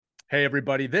Hey,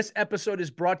 everybody. This episode is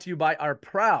brought to you by our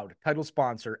proud title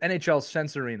sponsor, NHL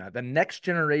Sense Arena, the next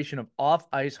generation of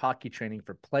off-ice hockey training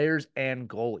for players and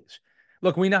goalies.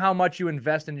 Look, we know how much you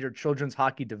invest in your children's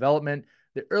hockey development,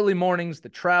 the early mornings, the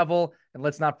travel, and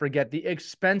let's not forget the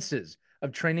expenses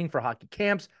of training for hockey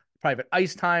camps, private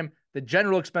ice time, the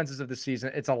general expenses of the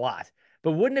season. It's a lot.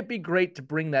 But wouldn't it be great to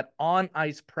bring that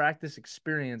on-ice practice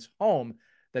experience home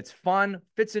that's fun,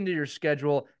 fits into your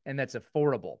schedule, and that's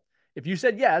affordable? If you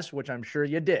said yes, which I'm sure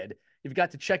you did, you've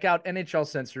got to check out NHL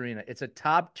Sense Arena. It's a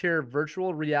top-tier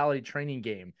virtual reality training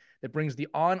game that brings the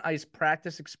on-ice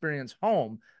practice experience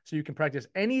home so you can practice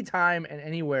anytime and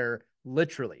anywhere,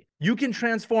 literally. You can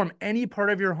transform any part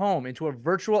of your home into a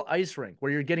virtual ice rink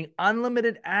where you're getting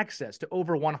unlimited access to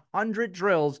over 100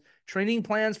 drills, training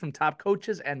plans from top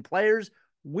coaches and players,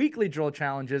 weekly drill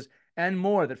challenges, and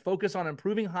more that focus on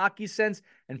improving hockey sense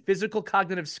and physical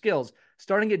cognitive skills,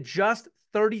 starting at just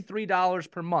 $33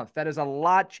 per month. That is a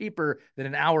lot cheaper than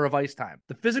an hour of ice time.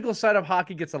 The physical side of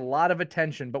hockey gets a lot of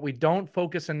attention, but we don't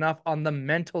focus enough on the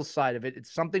mental side of it.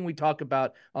 It's something we talk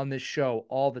about on this show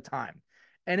all the time.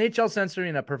 NHL Sense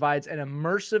Arena provides an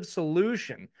immersive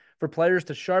solution for players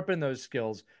to sharpen those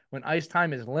skills when ice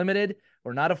time is limited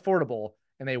or not affordable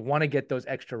and they want to get those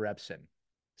extra reps in.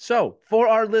 So, for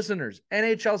our listeners,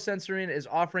 NHL Sense Arena is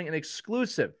offering an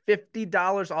exclusive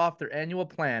 $50 off their annual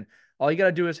plan. All you got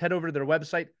to do is head over to their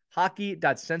website,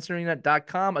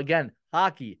 hockey.sensearena.com. Again,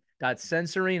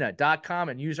 hockey.sensearena.com,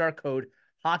 and use our code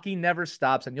Hockey Never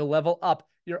Stops, and you'll level up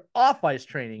your off-ice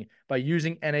training by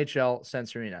using NHL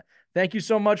Sense Arena. Thank you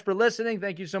so much for listening.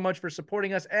 Thank you so much for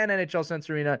supporting us and NHL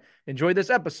Sense Arena. Enjoy this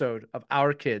episode of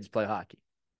Our Kids Play Hockey.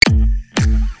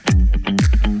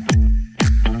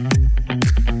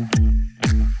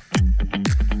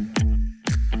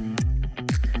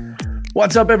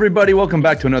 What's up, everybody? Welcome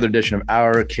back to another edition of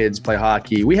Our Kids Play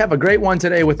Hockey. We have a great one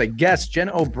today with a guest, Jen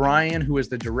O'Brien, who is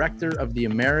the director of the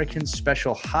American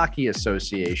Special Hockey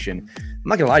Association. I'm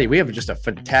not going to lie to you, we have just a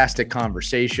fantastic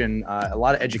conversation, a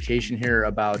lot of education here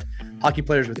about hockey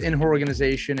players within her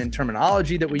organization and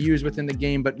terminology that we use within the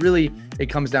game, but really it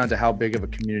comes down to how big of a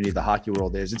community the hockey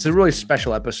world is. It's a really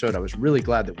special episode. I was really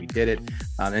glad that we did it,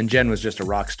 and Jen was just a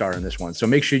rock star in this one. So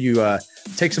make sure you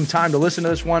take some time to listen to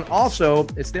this one. Also,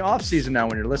 it's the off season now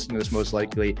when you're listening to this, most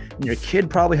likely, and your kid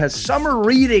probably has summer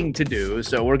reading to do.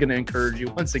 So we're going to encourage you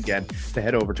once again to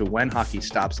head over to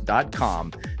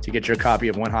whenhockeystops.com to get your copy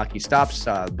of When Hockey Stops,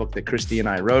 the book that Christy and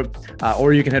I wrote,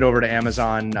 or you can head over to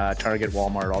Amazon, Target,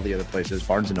 Walmart, all the other places,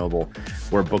 Barnes & Noble,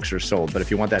 where books are sold. But if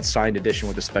you want that signed edition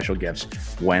with the special gifts,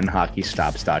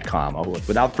 whenhockeystops.com. Oh,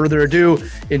 without further ado,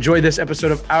 enjoy this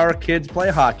episode of Our Kids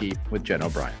Play Hockey with Jen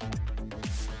O'Brien.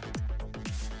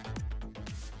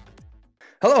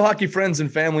 Hello, hockey friends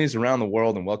and families around the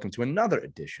world, and welcome to another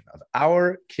edition of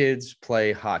Our Kids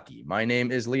Play Hockey. My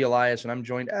name is Lee Elias, and I'm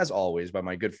joined, as always, by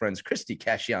my good friends Christy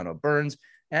Casciano-Burns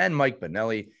and Mike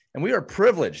Benelli, and we are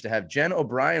privileged to have Jen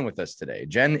O'Brien with us today.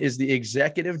 Jen is the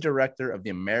executive director of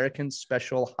the American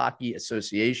Special Hockey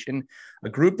Association, a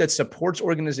group that supports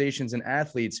organizations and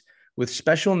athletes with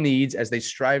special needs as they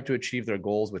strive to achieve their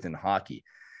goals within hockey.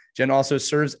 Jen also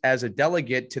serves as a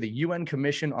delegate to the UN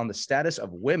Commission on the Status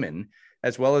of Women,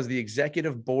 as well as the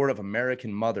Executive Board of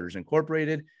American Mothers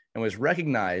Incorporated, and was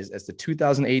recognized as the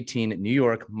 2018 New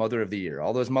York Mother of the Year.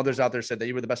 All those mothers out there said that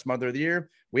you were the best mother of the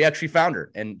year. We actually found her,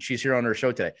 and she's here on our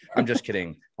show today. I'm just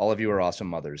kidding. All of you are awesome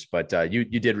mothers, but you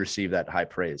did receive that high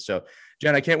praise. So,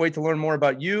 Jen, I can't wait to learn more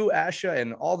about you, Asha,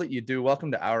 and all that you do.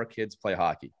 Welcome to Our Kids Play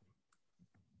Hockey.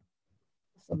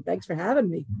 So thanks for having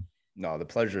me. No, the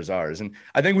pleasure is ours. And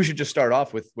I think we should just start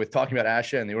off with talking about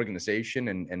Asha and the organization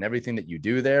and everything that you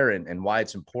do there and why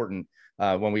it's important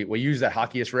when we use that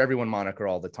Hockey is for Everyone moniker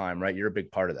all the time, right? You're a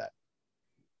big part of that.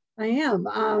 I am,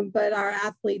 but our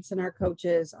athletes and our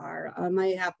coaches are,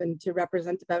 I happen to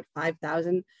represent about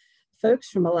 5,000 folks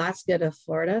from Alaska to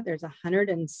Florida. There's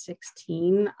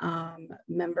 116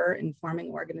 member informing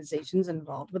organizations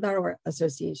involved with our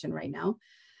association right now.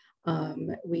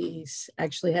 We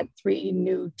actually had 3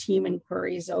 new team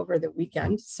inquiries over the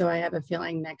weekend. So I have a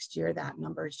feeling next year that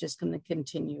number is just going to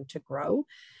continue to grow.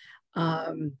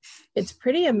 It's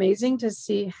pretty amazing to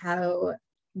see how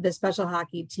the special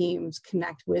hockey teams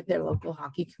connect with their local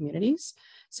hockey communities.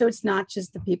 So it's not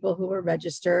just the people who are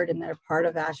registered and they're part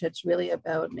of ASHA. It's really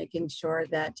about making sure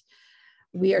that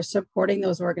we are supporting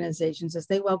those organizations as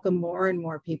they welcome more and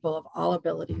more people of all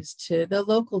abilities to the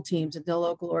local teams and the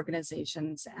local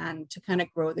organizations and to kind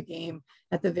of grow the game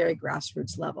at the very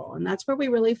grassroots level. And that's where we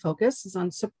really focus, is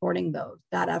on supporting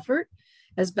that effort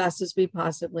as best as we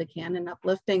possibly can and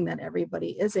uplifting that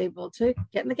everybody is able to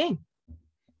get in the game.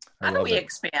 How do we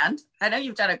expand? I know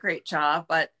you've done a great job,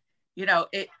 but you know,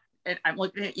 I'm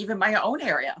looking at even my own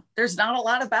area. There's not a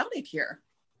lot about it here.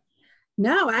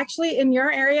 No, actually, in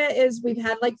your area we've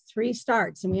had like 3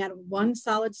 starts, and we had one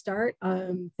solid start,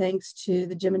 thanks to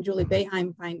the Jim and Julie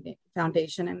Boeheim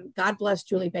Foundation. And God bless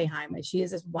Julie Boeheim. She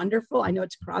is as wonderful. I know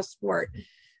it's cross sport,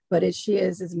 but she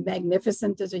is as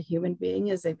magnificent as a human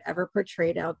being as they've ever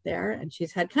portrayed out there. And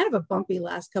she's had kind of a bumpy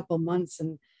last couple months,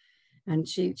 and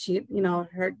she you know,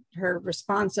 her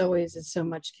response always is so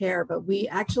much care. But we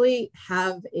actually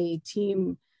have a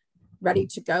team ready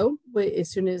to go as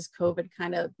soon as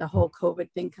the whole COVID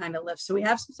thing kind of lifts. So we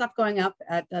have some stuff going up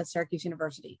at Syracuse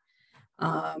University.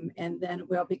 And then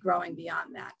we'll be growing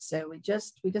beyond that. So we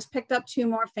just picked up 2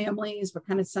 more families. We're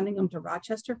kind of sending them to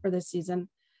Rochester for this season,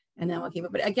 and then we'll keep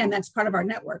it. But again, that's part of our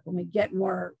network. When we get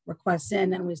more requests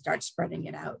in, then we start spreading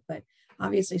it out. But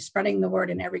obviously spreading the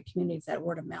word in every community, it's that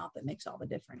word of mouth that makes all the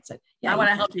difference. I want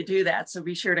to help you do that. So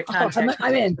be sure to contact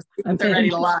I'm in. They're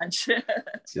ready to launch.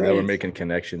 See, now we're making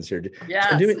connections here.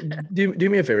 Yeah. Do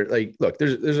me a favor. Like, look,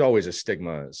 there's always a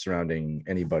stigma surrounding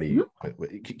anybody.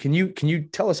 Mm-hmm. Can you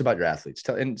tell us about your athletes?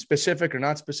 And specific or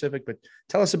not specific, but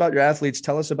tell us about your athletes.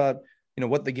 Tell us about, you know,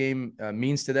 what the game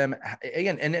means to them.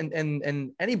 Again,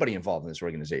 and anybody involved in this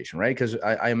organization, right? Because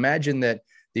I imagine that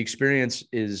the experience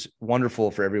is wonderful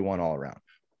for everyone all around.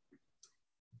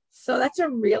 So that's a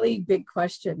really big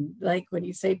question. Like when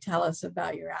you say, tell us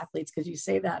about your athletes, because you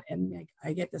say that and like,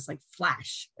 I get this like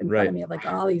flash in front of me of like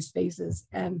all these faces.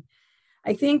 And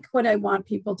I think what I want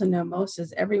people to know most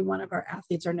is every one of our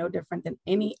athletes are no different than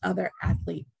any other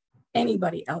athlete,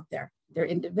 anybody out there. They're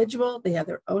individual. They have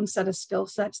their own set of skill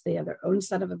sets. They have their own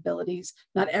set of abilities.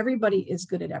 Not everybody is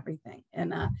good at everything.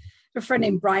 And a friend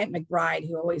named Bryant McBride,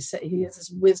 who always said, he has this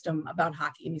wisdom about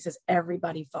hockey, and he says,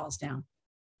 everybody falls down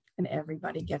and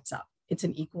everybody gets up. It's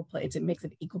an equal play. It makes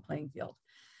an equal playing field.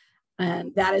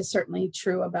 And that is certainly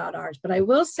true about ours. But I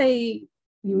will say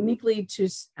uniquely to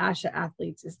ASHA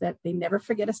athletes is that they never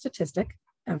forget a statistic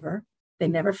ever. They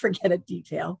never forget a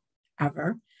detail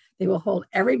ever. They will hold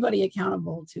everybody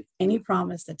accountable to any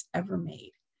promise that's ever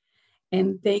made.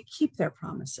 And they keep their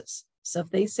promises. So if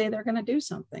they say they're going to do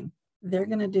something, they're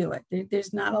going to do it.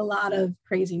 There's not a lot of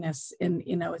craziness in,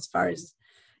 you know, as far as,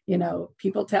 you know,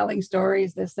 people telling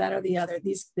stories, this, that, or the other.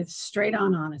 It's straight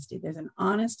on honesty. There's an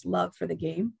honest love for the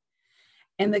game.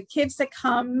 And the kids that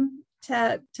come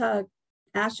to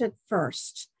ASHA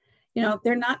first, you know,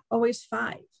 they're not always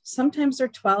 5. Sometimes they're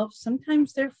 12,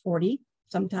 sometimes they're 40,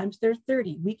 sometimes they're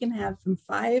 30. We can have from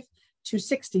 5 to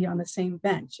 60 on the same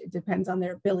bench. It depends on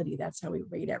their ability. That's how we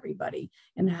rate everybody,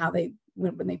 and how they,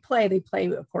 when they play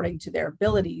according to their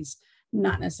abilities,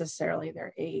 not necessarily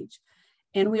their age.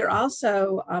 And we are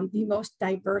also the most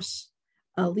diverse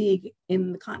league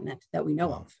in the continent that we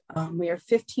know of. We are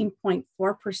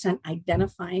 15.4%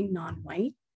 identifying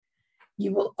non-white.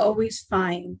 You will always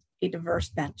find a diverse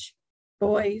bench,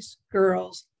 boys,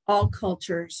 girls, all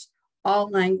cultures, all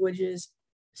languages.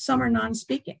 Some are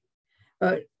non-speaking.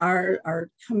 But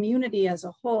our community as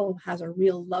a whole has a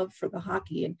real love for the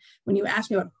hockey. And when you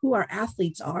ask me about who our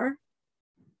athletes are,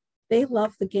 they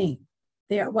love the game.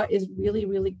 They are what is really,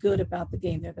 really good about the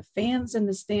game. They're the fans in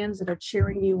the stands that are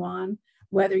cheering you on,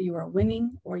 whether you are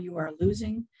winning or you are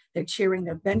losing. They're cheering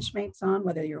their benchmates on,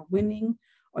 whether you're winning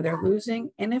or they're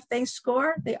losing. And if they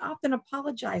score, they often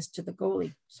apologize to the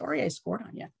goalie. Sorry, I scored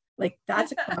on you. Like,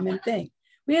 that's a common thing.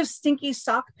 We have stinky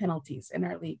sock penalties in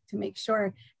our league to make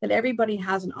sure that everybody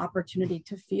has an opportunity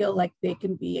to feel like they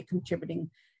can be a contributing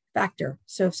factor.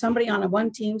 So if somebody on one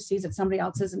team sees that somebody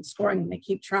else isn't scoring and they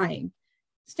keep trying,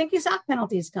 stinky sock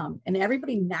penalties come, and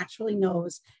everybody naturally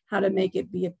knows how to make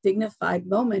it be a dignified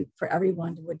moment for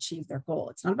everyone to achieve their goal.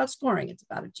 It's not about scoring, it's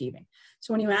about achieving.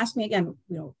 So when you ask me again,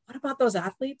 you know, what about those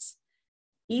athletes?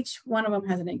 Each one of them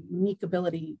has a unique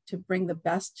ability to bring the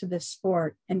best to this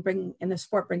sport, and the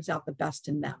sport brings out the best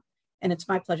in them. And it's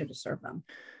my pleasure to serve them.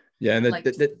 Yeah. And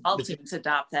all teams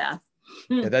adopt that.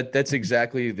 Yeah, that's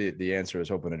exactly the answer I was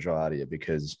hoping to draw out of you,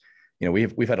 because, you know,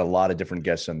 we've had a lot of different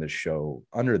guests on this show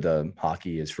under the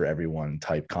hockey is for everyone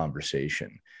type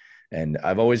conversation. And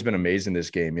I've always been amazed in this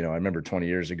game. You know, I remember 20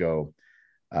 years ago,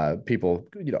 people,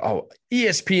 you know, oh,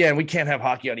 ESPN, we can't have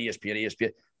hockey on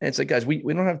ESPN. And it's like, guys, we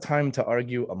don't have time to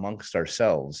argue amongst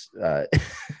ourselves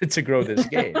to grow this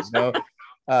game. You know?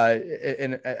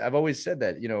 And I've always said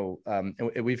that, you know,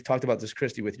 and we've talked about this,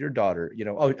 Christy, with your daughter, you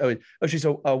know, oh, she's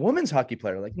a women's hockey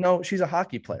player. Like, no, she's a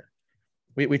hockey player.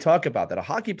 We talk about that. A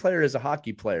hockey player is a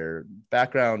hockey player,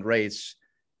 background, race,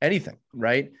 anything,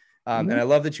 right? And I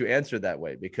love that you answered that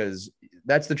way, because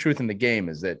that's the truth in the game,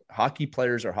 is that hockey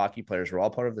players are hockey players. We're all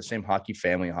part of the same hockey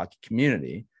family, hockey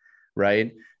community,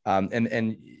 right?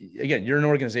 And again, you're an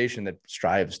organization that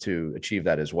strives to achieve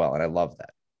that as well. And I love that.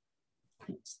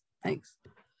 Thanks.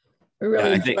 We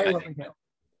really enjoy what we do.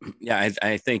 Yeah,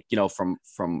 I think,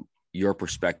 from your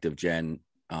perspective, Jen,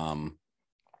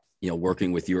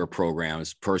 working with your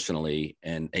programs personally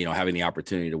and, having the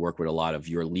opportunity to work with a lot of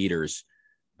your leaders.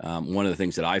 One of the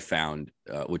things that I found,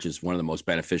 which is one of the most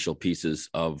beneficial pieces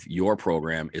of your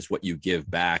program, is what you give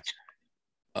back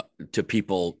to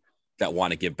people that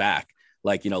want to give back.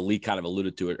 Like, Lee kind of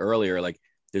alluded to it earlier, like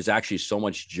there's actually so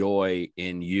much joy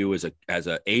in you as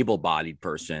a able-bodied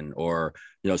person, or,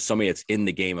 somebody that's in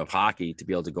the game of hockey, to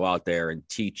be able to go out there and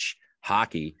teach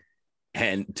hockey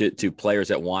and to players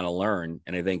that want to learn.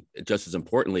 And I think just as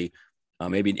importantly,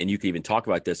 maybe, and you can even talk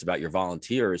about this, about your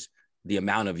volunteers, the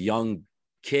amount of young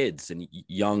kids and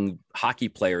young hockey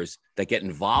players that get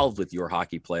involved with your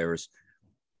hockey players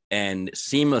and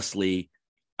seamlessly,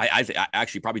 I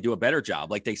actually probably do a better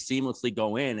job. Like they seamlessly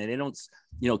go in and they don't,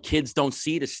 kids don't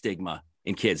see the stigma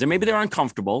in kids, and maybe they're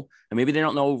uncomfortable and maybe they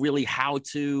don't know really how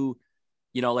to,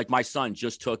 like my son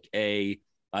just took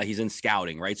he's in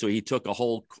scouting, right? So he took a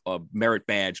whole merit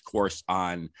badge course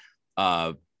on,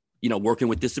 working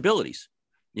with disabilities,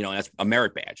 and that's a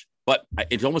merit badge. But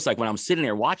it's almost like when I'm sitting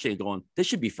there watching it going, this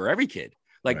should be for every kid.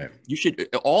 Like right.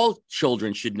 All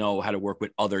children should know how to work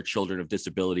with other children of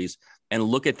disabilities and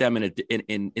look at them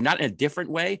in not in a different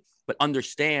way, but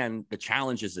understand the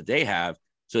challenges that they have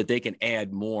so that they can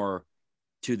add more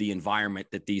to the environment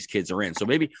that these kids are in. So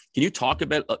maybe, can you talk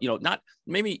about, we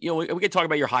could talk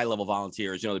about your high level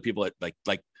volunteers, the people that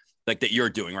like that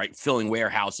you're doing, right? Filling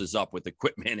warehouses up with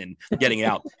equipment and getting it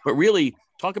out, but really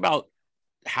talk about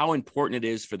how important it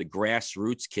is for the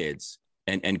grassroots kids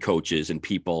and coaches and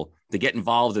people to get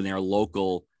involved in their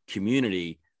local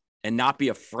community and not be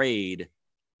afraid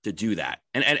to do that.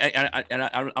 And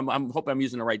I'm hoping I'm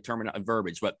using the right term and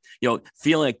verbiage, but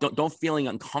feeling like not feeling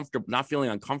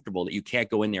uncomfortable that you can't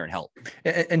go in there and help.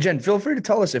 And Jen, feel free to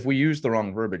tell us if we use the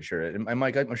wrong verbiage here. And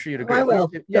Mike, I'm sure you'd agree. I will.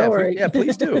 Yeah,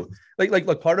 please do.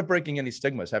 Look, part of breaking any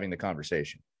stigma is having the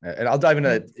conversation. And I'll dive into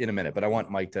that in a minute, but I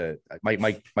want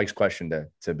Mike's question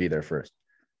to be there first.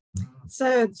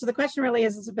 So the question really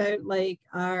is about like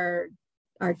our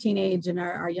teenage and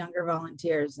our younger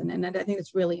volunteers. And I think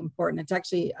it's really important. It's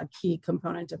actually a key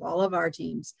component of all of our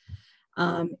teams,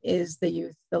 is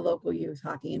the local youth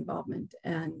hockey involvement.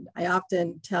 And I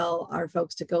often tell our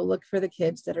folks to go look for the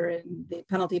kids that are in the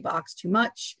penalty box too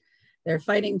much. They're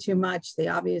fighting too much.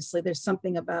 There's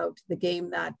something about the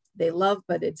game that they love,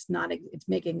 but they're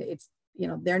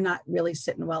not really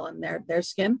sitting well in their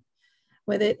skin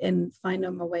with it, and find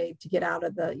them a way to get out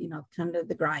of the, kind of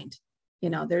the grind.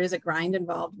 There is a grind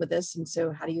involved with this. And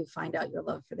so how do you find out your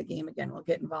love for the game again? Well,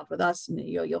 get involved with us and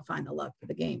you'll find the love for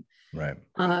the game. Right.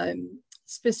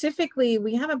 Specifically,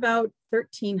 we have about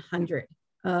 1,300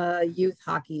 youth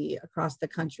hockey across the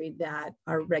country that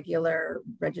are regular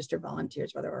registered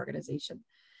volunteers for their organization.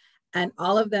 And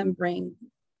all of them bring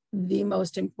the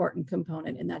most important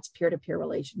component, and that's peer-to-peer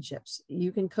relationships.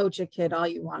 You can coach a kid all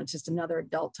you want. It's just another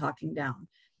adult talking down.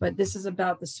 But this is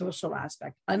about the social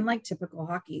aspect. Unlike typical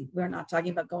hockey, we're not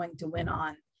talking about going to win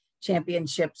on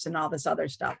championships and all this other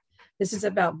stuff. This is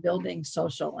about building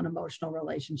social and emotional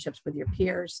relationships with your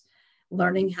peers,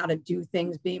 learning how to do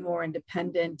things, be more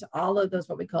independent, all of those,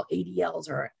 what we call ADLs,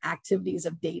 or activities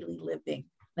of daily living.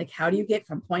 Like, how do you get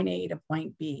from point A to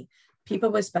point B?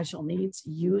 People with special needs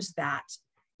use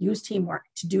teamwork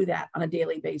to do that on a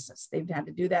daily basis. They've had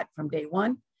to do that from day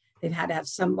one. They've had to have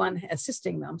someone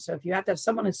assisting them. So if you have to have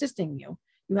someone assisting you,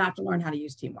 you have to learn how to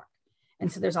use teamwork.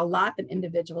 And so there's a lot that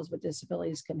individuals with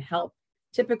disabilities can help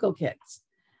typical kids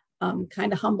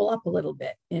kind of humble up a little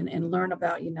bit and learn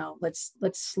about, let's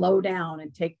slow down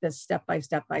and take this step by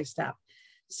step by step.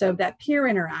 So that peer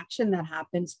interaction that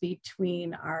happens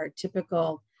between our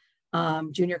typical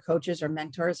junior coaches or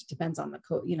mentors, it depends on the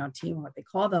team, what they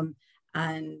call them,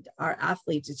 and our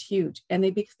athletes is huge. And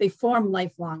they form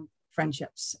lifelong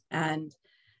friendships, and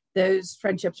those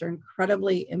friendships are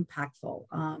incredibly impactful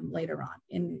later on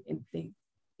in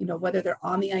whether they're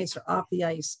on the ice or off the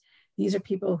ice. These are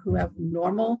people who have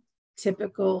normal,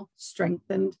 typical,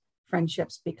 strengthened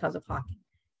friendships because of hockey.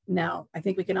 Now, I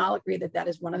think we can all agree that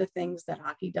is one of the things that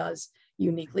hockey does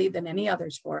uniquely than any other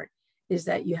sport, is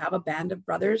that you have a band of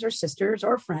brothers or sisters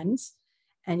or friends,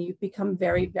 and you become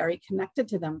very, very connected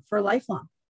to them for lifelong,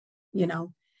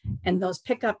 and those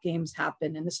pickup games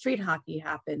happen, and the street hockey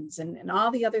happens, and all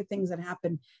the other things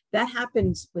that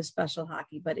happens with special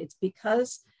hockey. But it's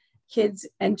because kids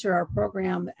enter our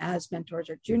program as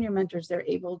mentors or junior mentors, they're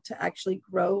able to actually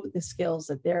grow the skills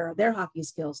that their hockey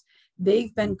skills.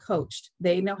 They've been coached.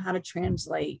 They know how to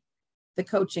translate the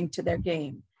coaching to their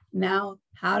game. Now,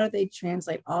 how do they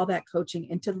translate all that coaching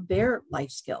into their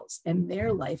life skills and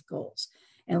their life goals,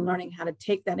 and learning how to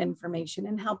take that information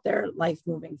and help their life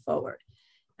moving forward?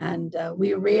 And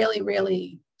we really,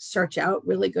 really search out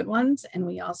really good ones. And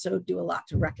we also do a lot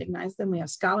to recognize them. We have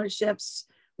scholarships.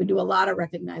 We do a lot of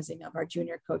recognizing of our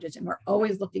junior coaches, and we're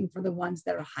always looking for the ones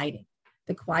that are hiding,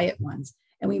 the quiet ones.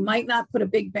 And we might not put a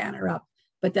big banner up,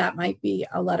 but that might be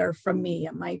a letter from me.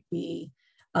 It might be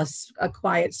a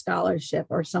quiet scholarship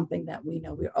or something that we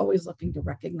know. We're always looking to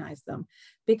recognize them,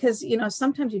 because, you know,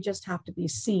 sometimes you just have to be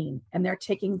seen, and they're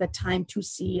taking the time to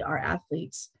see our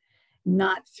athletes,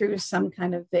 not through some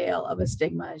kind of veil of a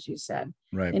stigma, as you said.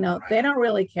 Right. You know, they don't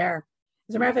really care.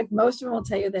 As a matter of fact, most of them will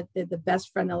tell you that the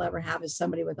best friend they'll ever have is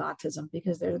somebody with autism,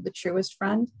 because they're the truest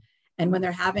friend. And when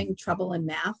they're having trouble in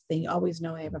math, they always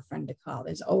know they have a friend to call.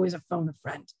 There's always a phone a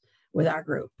friend with our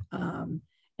group.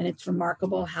 And it's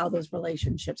remarkable how those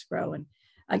relationships grow. And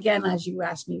again, as you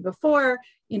asked me before,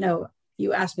 you know,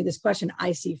 you asked me this question,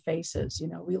 I see faces. You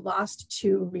know, we lost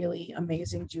 2 really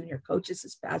amazing junior coaches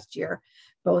this past year,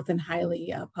 both in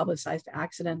highly publicized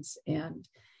accidents. And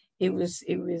it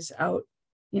was out,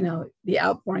 you know, the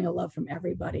outpouring of love from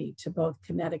everybody to both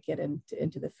Connecticut and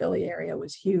into the Philly area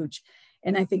was huge.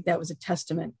 And I think that was a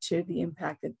testament to the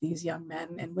impact that these young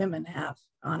men and women have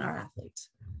on our athletes.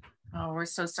 Oh, we're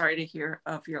so sorry to hear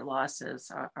of your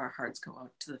losses. Our hearts go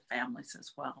out to the families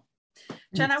as well.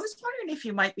 Jen, I was wondering if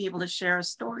you might be able to share a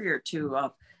story or two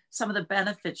of some of the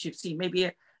benefits you've seen.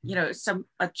 Maybe, you know,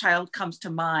 a child comes to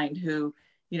mind who,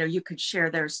 you know, you could share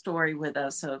their story with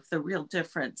us of the real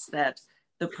difference that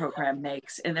the program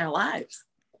makes in their lives.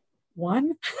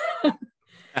 One,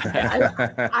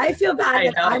 I feel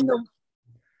bad that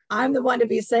I'm the one to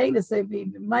be saying this. I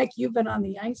mean, Mike, you've been on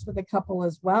the ice with a couple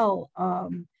as well.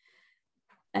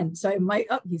 And so Mike,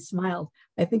 he smiled.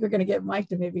 I think we're going to get Mike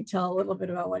to maybe tell a little bit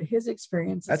about what his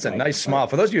experience is. That's a nice smile.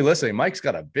 For those of you listening, Mike's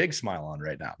got a big smile on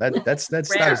right now. That's not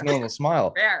his normal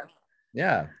smile. Rare.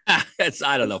 Yeah.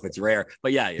 I don't know if it's rare,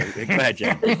 but yeah, go ahead,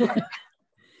 Jen.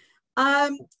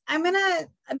 I'll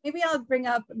bring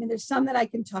up, I mean, there's some that I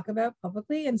can talk about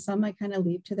publicly and some I kind of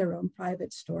leave to their own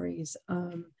private stories.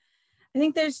 I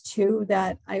think there's 2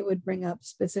 that I would bring up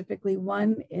specifically.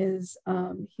 One is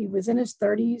he was in his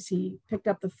 30s. He picked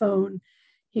up the phone.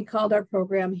 He called our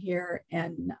program here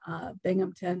in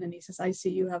Binghamton, and he says, I see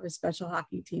you have a special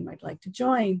hockey team I'd like to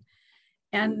join.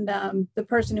 And the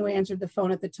person who answered the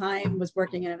phone at the time was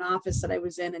working in an office that I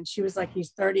was in, and she was like, he's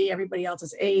 30, everybody else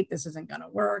is 8. This isn't going to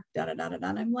work, And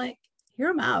I'm like, hear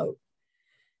him out.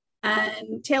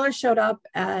 And Taylor showed up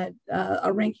at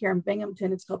a rink here in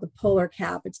Binghamton. It's called the Polar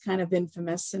Cap. It's kind of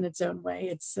infamous in its own way.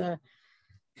 It's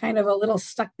kind of a little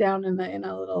stuck down in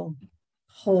a little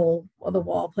hole of the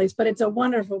wall place, but it's a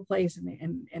wonderful place.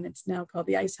 And it's now called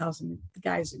the Ice House. And the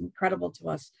guy's incredible to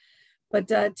us.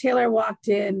 But Taylor walked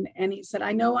in and he said,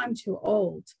 I know I'm too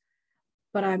old,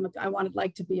 but I wanted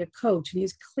like to be a coach. And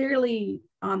he's clearly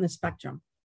on the spectrum.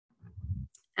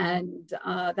 And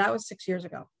that was 6 years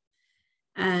ago.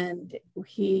 And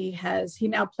he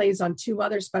now plays on 2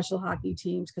 other special hockey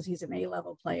teams because he's an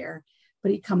A-level player,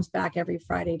 but he comes back every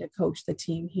Friday to coach the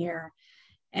team here.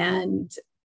 And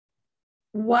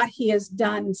what he has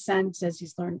done since is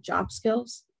he's learned job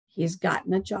skills. He's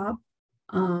gotten a job.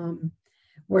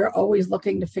 We're always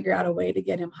looking to figure out a way to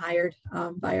get him hired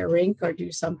by a rink or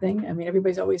do something. I mean,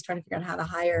 everybody's always trying to figure out how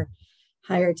to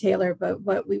hire Taylor, but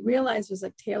what we realized was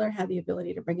that Taylor had the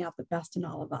ability to bring out the best in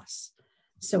all of us.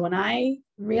 So when I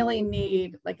really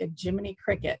need like a Jiminy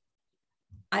Cricket,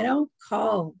 I don't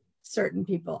call certain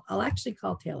people. I'll actually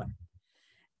call Taylor.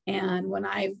 And when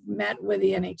I've met with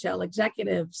the NHL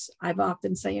executives, I've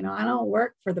often said, you know, I don't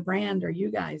work for the brand or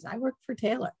you guys. I work for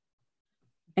Taylor.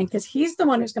 And because he's the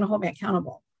one who's going to hold me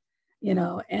accountable, you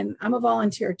know, and I'm a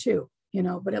volunteer too, you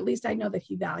know, but at least I know that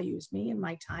he values me and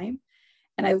my time.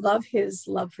 And I love his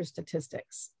love for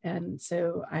statistics. And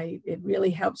so it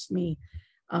really helps me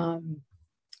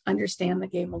understand the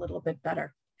game a little bit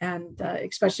better. And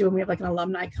especially when we have like an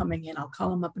alumni coming in, I'll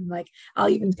call him up and like, I'll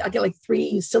get like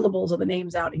 3 syllables of the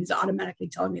names out. And he's automatically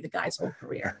telling me the guy's whole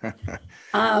career.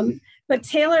 But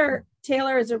Taylor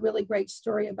is a really great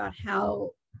story about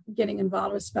how getting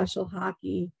involved with special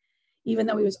hockey, even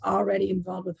though he was already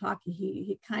involved with hockey,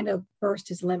 he kind of burst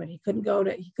his limit. He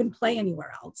couldn't play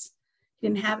anywhere else. He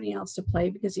didn't have any else to play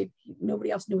because nobody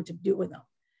else knew what to do with him.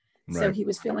 Right. So he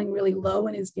was feeling really low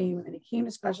in his game. And then he came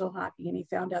to special hockey and he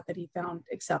found out that he found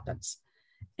acceptance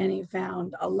and he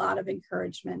found a lot of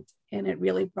encouragement, and it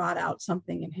really brought out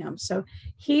something in him. So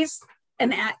he's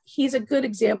a good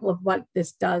example of what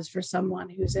this does for someone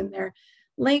who's in their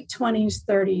late 20s,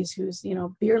 30s, who's, you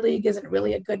know, beer league isn't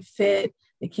really a good fit.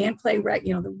 They can't play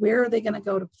where are they going to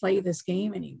go to play this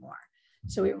game anymore?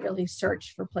 So we really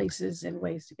searched for places and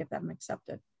ways to get them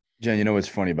accepted. Jen, you know what's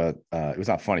funny about it was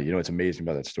not funny. You know what's amazing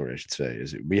about that story, I should say,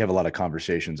 is we have a lot of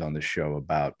conversations on the show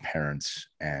about parents,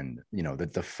 and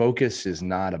that the focus is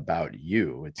not about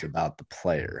you, it's about the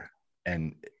player.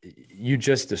 And you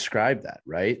just described that,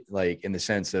 right? Like in the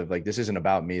sense of like, this isn't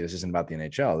about me, this isn't about the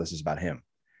NHL, this is about him.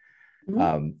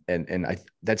 And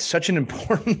that's such an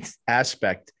important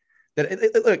aspect that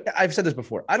look, I've said this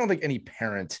before. I don't think any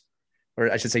parent,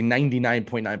 or I should say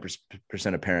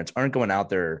 99.9% of parents, aren't going out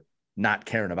there not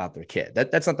caring about their kid.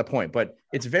 That's not the point, but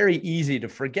it's very easy to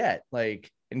forget,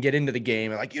 like, and get into the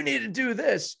game and like, you need to do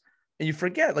this. And you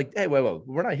forget, like, hey, wait,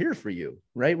 we're not here for you,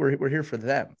 right? We're here for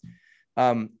them.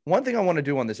 One thing I want to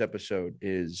do on this episode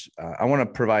is I want to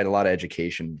provide a lot of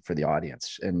education for the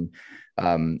audience. And,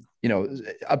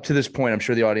 up to this point, I'm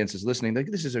sure the audience is listening.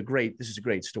 Like, this is a great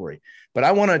story, but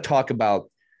I want to talk about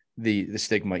the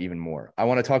stigma even more. I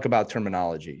want to talk about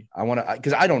terminology.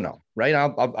 Because I don't know, right?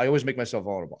 I always make myself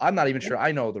vulnerable. I'm not even sure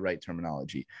I know the right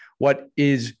terminology. What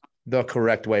is the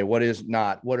correct way? What is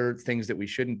not? What are things that we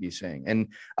shouldn't be saying? And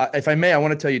if I may, I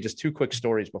want to tell you just two quick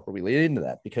stories before we lead into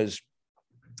that, because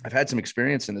I've had some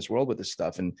experience in this world with this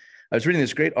stuff. And I was reading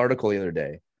this great article the other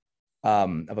day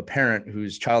of a parent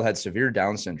whose child had severe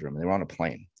Down syndrome, and they were on a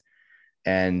plane.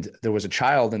 And there was a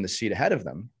child in the seat ahead of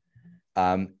them,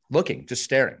 looking, just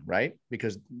staring, right?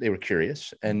 Because they were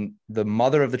curious. And the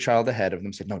mother of the child ahead of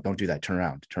them said, no, don't do that. Turn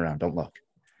around, don't look.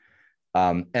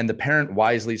 And the parent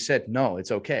wisely said, no,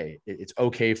 it's okay. It's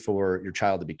okay for your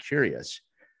child to be curious.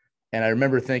 And I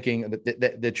remember thinking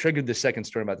that triggered the second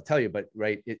story I'm about to tell you, but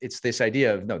right, it's this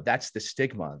idea of, no, that's the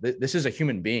stigma. This is a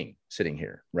human being sitting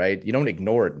here, right? You don't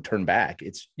ignore it and turn back.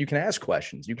 You can ask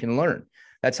questions, you can learn.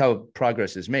 That's how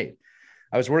progress is made.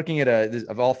 I was working at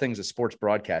of all things, a sports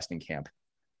broadcasting camp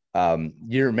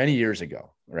many years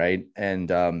ago, right?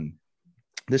 And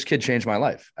this kid changed my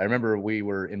life. I remember we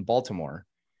were in Baltimore,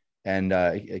 and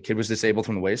a kid was disabled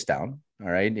from the waist down,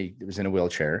 all right? He was in a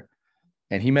wheelchair.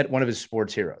 And he met one of his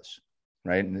sports heroes,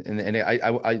 right?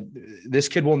 And this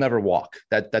kid will never walk.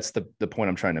 That's the point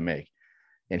I'm trying to make.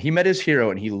 And he met his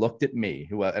hero, and he looked at me,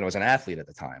 and I was an athlete at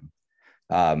the time.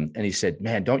 And he said,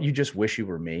 man, don't you just wish you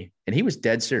were me? And he was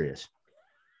dead serious,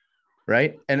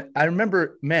 right? And I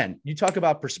remember, man, you talk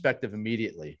about perspective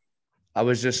immediately. I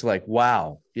was just like,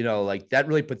 wow, like that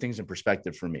really put things in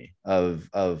perspective for me of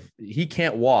he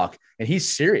can't walk and he's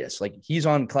serious. Like he's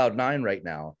on cloud 9 right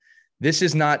now. This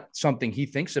is not something he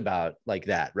thinks about like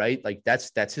that, right? Like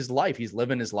that's his life. He's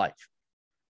living his life.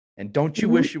 And don't you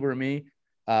wish you were me?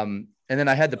 And then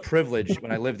I had the privilege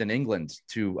when I lived in England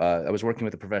I was working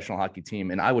with a professional hockey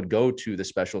team, and I would go to the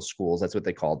special schools, that's what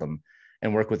they called them,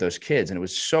 and work with those kids. And it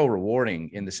was so rewarding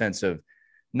in the sense of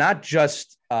not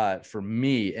just for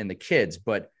me and the kids,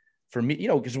 but for me,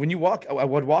 because when you walk, I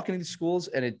would walk into these schools,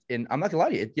 and I'm not gonna lie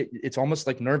to you, it's almost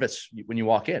like nervous when you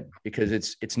walk in, because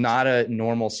it's not a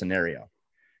normal scenario,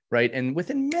 right? And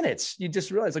within minutes, you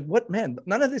just realize, like, what, man,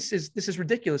 none of this is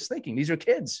ridiculous thinking. These are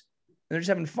kids, and they're just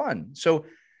having fun. So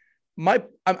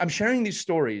I'm sharing these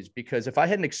stories because if I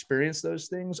hadn't experienced those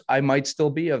things, I might still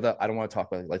be I don't want to talk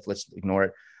about it, like, let's ignore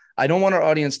it. I don't want our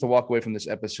audience to walk away from this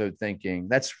episode thinking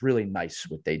that's really nice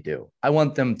what they do. I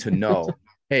want them to know,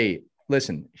 hey,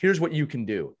 listen, here's what you can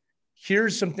do.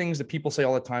 Here's some things that people say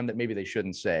all the time that maybe they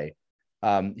shouldn't say.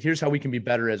 Here's how we can be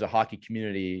better as a hockey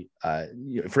community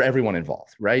for everyone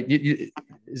involved, right?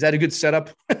 Is that a good setup?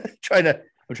 I'm trying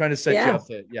to set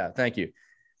you up. Thank you.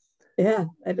 Yeah,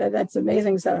 that's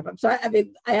amazing setup. I'm sorry. I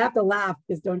mean, I have to laugh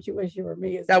because don't you wish you were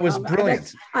me? That was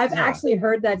brilliant. I've actually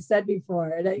heard that said before.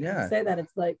 And I say that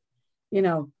it's like,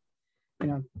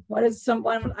 what is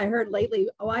someone I heard lately?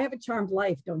 Oh, I have a charmed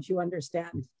life. Don't you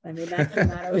understand? I mean,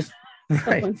 that's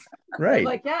right. I'm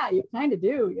like, yeah, you kind of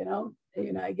do,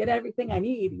 I get everything I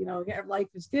need, life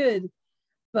is good.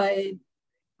 But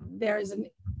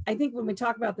I think when we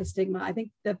talk about the stigma, I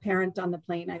think the parent on the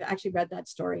plane, I've actually read that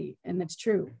story and it's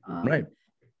true. Right.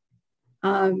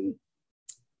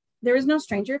 There is no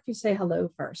stranger if you say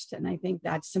hello first. And I think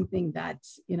that's something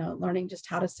that's, learning just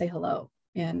how to say hello.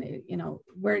 And,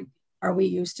 are we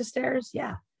used to stares?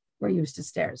 Yeah, we're used to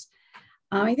stares.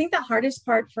 I think the hardest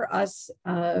part for us,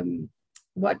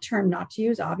 what term not to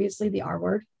use, obviously the R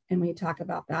word. And we talk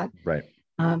about that. Right.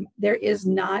 There is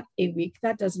not a week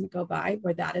that doesn't go by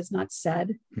where that is not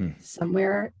said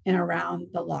somewhere in around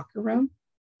the locker room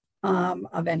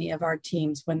of any of our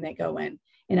teams when they go in.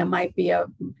 And it might be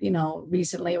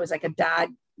recently it was like a dad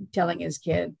telling his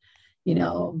kid,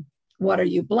 What are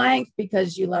you blank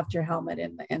because you left your helmet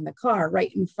in the car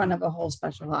right in front of a whole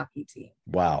special hockey team?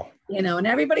 Wow. You know, and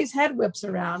everybody's head whips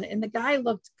around, and the guy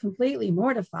looked completely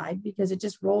mortified because it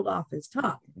just rolled off his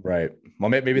tongue. Right.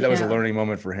 Well, maybe that was a learning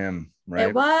moment for him, right?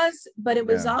 It was, but it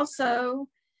was also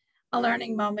a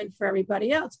learning moment for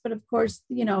everybody else. But of course,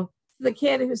 you know, the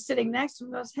kid who's sitting next to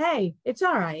him goes, hey, it's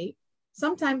all right.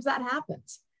 Sometimes that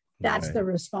happens. That's the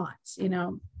response, you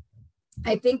know.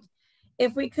 I think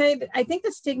if we could, I think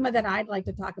the stigma that I'd like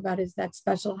to talk about is that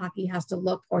special hockey has to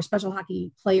look, or special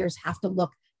hockey players have to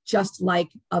look just like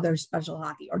other special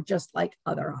hockey or just like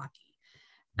other hockey.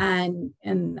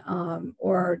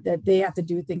 Or that they have to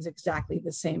do things exactly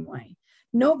the same way.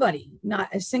 Nobody, not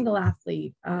a single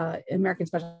athlete, American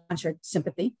Special shared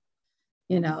sympathy.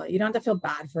 You know, you don't have to feel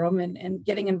bad for them, and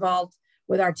getting involved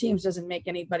with our teams doesn't make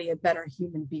anybody a better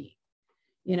human being.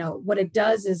 You know, what it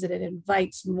does is that it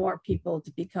invites more people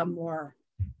to become more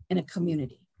in a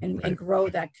community and grow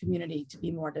that community to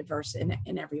be more diverse in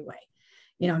every way.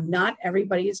 You know, not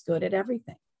everybody is good at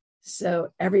everything.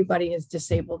 So everybody is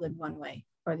disabled in one way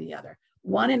or the other.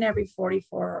 1 in every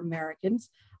 44 Americans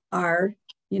are,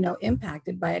 you know,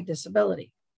 impacted by a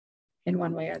disability in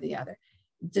one way or the other.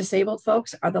 Disabled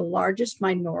folks are the largest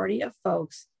minority of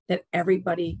folks that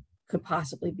everybody could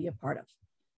possibly be a part of.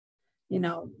 You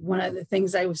know, one of the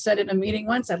things I said in a meeting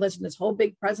once, I listened to this whole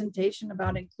big presentation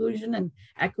about inclusion and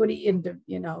equity and,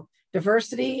 you know,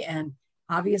 diversity. And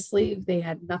obviously they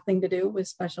had nothing to do with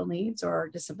special needs or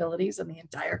disabilities in the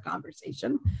entire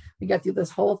conversation. We got through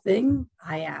this whole thing.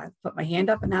 I put my hand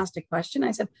up and asked a question.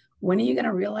 I said, when are you going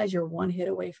to realize you're one hit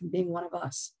away from being one of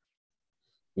us?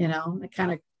 You know, it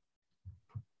kind of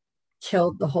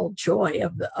killed the whole joy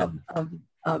of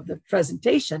the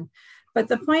presentation. But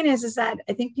the point is that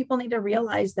I think people need to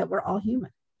realize that we're all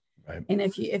human. Right. And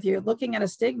if you're looking at a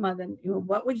stigma, then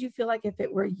what would you feel like if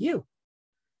it were you?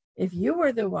 If you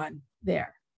were the one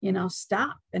there, you know,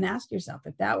 stop and ask yourself,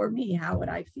 if that were me, how would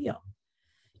I feel?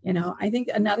 You know, I think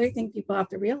another thing people have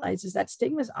to realize is that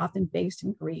stigma is often based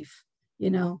in grief. You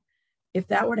know, if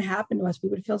that were to happen to us, we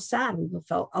would feel sad. We would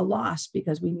feel a loss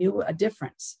because we knew a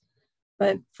difference.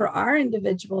 But for our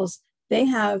individuals, they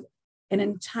have an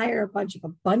entire bunch of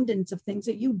abundance of things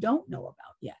that you don't know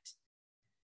about yet.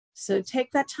 So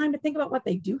take that time to think about what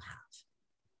they do have.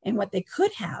 And what they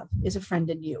could have is a friend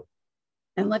in you.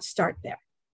 And let's start there.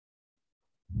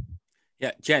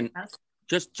 Yeah, Jen,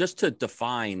 just to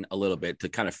define a little bit, to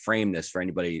kind of frame this for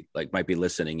anybody like might be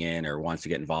listening in or wants to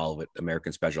get involved with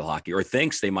American Special Hockey or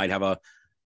thinks they might have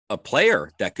a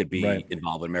player that could be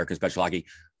involved with American Special Hockey.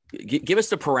 Give us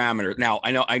the parameters. Now,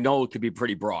 I know it could be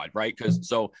pretty broad, right?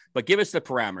 But give us the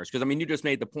parameters. Because I mean, you just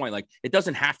made the point, like, it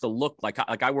doesn't have to look like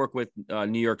I work with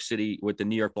New York City with the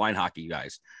New York blind hockey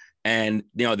guys. And,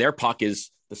 you know, their puck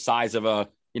is the size of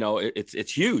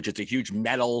it's huge. It's a huge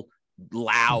metal,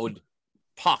 loud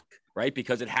puck, right?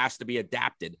 Because it has to be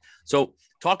adapted. So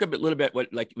talk a little bit,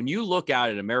 when you look out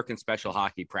at American Special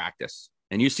Hockey practice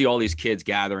and you see all these kids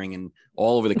gathering and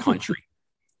all over the country,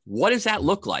 what does that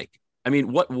look like? I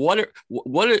mean, what's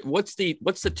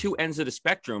the two ends of the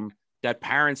spectrum that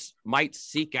parents might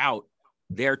seek out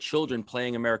their children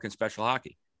playing American Special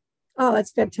Hockey? Oh,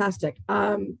 that's fantastic.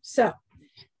 So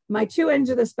my two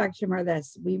ends of the spectrum are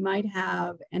this. We might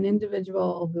have an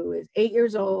individual who is 8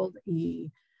 years old. He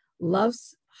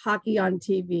loves hockey on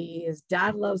TV. His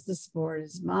dad loves the sport.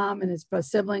 His mom and his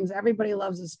siblings, everybody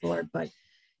loves the sport, but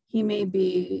he may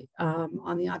be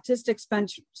on the autistic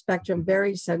spectrum,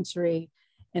 very sensory.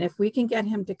 And if we can get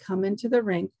him to come into the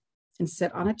rink and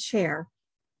sit on a chair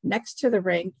next to the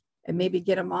rink and maybe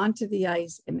get him onto the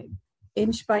ice and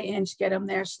inch by inch, get him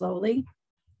there slowly,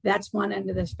 that's one end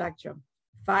of the spectrum.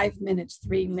 5 minutes,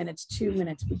 3 minutes, 2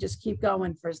 minutes. We just keep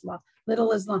going for as long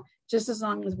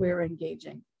as we're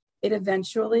engaging. It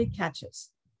eventually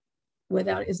catches.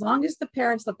 As long as the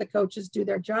parents let the coaches do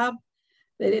their job,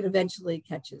 that it eventually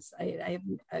catches. I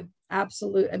have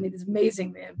it's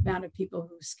amazing the amount of people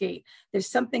who skate.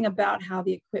 There's something about how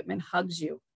the equipment hugs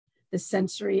you. The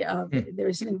sensory of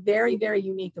there's something very, very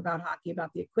unique about hockey,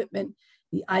 about the equipment,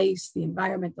 the ice, the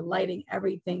environment, the lighting,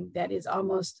 everything that is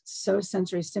almost so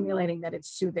sensory stimulating that it's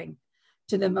soothing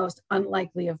to the most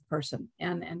unlikely of person.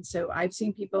 And so I've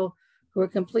seen people who are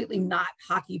completely not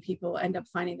hockey people end up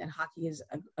finding that hockey is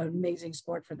an amazing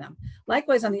sport for them.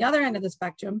 Likewise, on the other end of the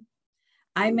spectrum,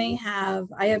 I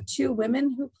have two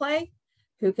women who play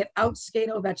who could outskate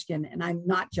Ovechkin, and I'm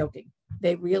not joking.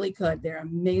 They really could. They're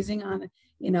amazing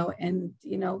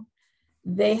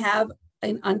they have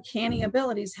uncanny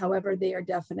abilities. However, they are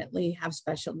definitely have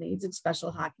special needs, and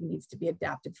special hockey needs to be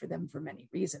adapted for them for many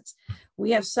reasons.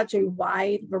 We have such a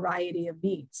wide variety of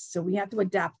needs. So we have to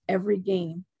adapt every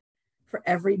game for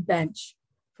every bench,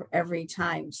 for every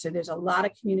time. So there's a lot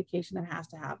of communication that has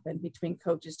to happen between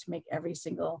coaches to make every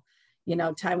single,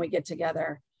 time we get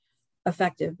together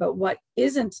effective. But what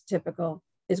isn't typical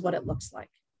is what it looks like.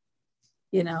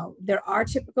 There are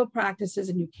typical practices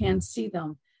and you can see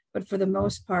them, but for the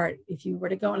most part, if you were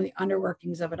to go into the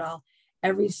underworkings of it all,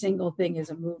 every single thing is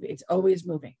a movie. It's always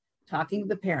moving. Talking to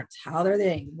the parents, how are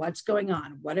they? What's going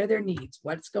on? What are their needs?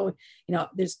 What's going,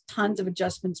 there's tons of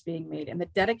adjustments being made, and the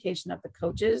dedication of the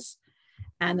coaches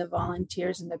and the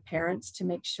volunteers and the parents to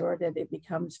make sure that it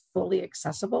becomes fully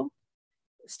accessible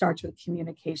starts with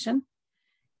communication,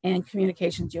 and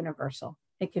communication is universal.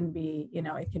 It can be,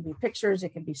 it can be pictures,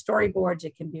 it can be storyboards,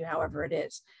 it can be however it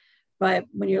is. But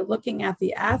when you're looking at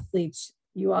the athletes,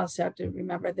 you also have to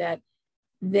remember that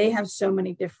they have so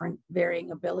many different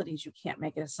varying abilities. You can't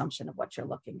make an assumption of what you're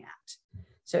looking at.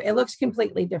 So it looks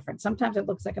completely different. Sometimes it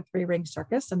looks like a 3-ring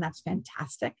circus, and that's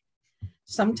fantastic.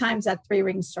 Sometimes that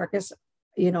 3-ring circus,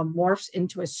 morphs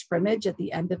into a scrimmage at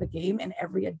the end of a game, and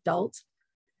every adult,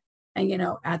 and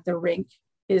at the rink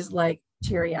is like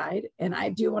teary-eyed. And I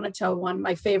do want to tell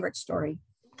my favorite story.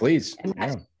 Please.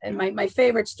 And my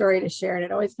favorite story to share, and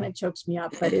it always kind of chokes me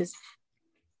up, but is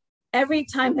every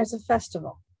time there's a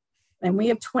festival, and we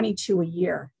have 22 a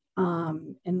year,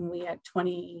 and we had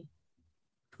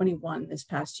 21 this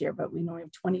past year, but we know we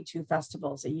have 22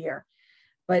 festivals a year.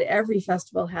 But every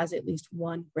festival has at least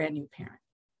one brand new parent,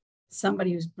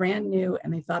 somebody who's brand new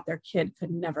and they thought their kid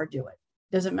could never do it.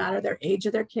 Doesn't matter their age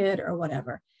of their kid or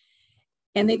whatever.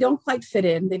 And they don't quite fit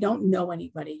in. They don't know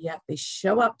anybody yet. They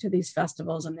show up to these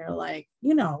festivals and they're like,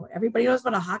 everybody knows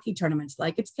what a hockey tournament's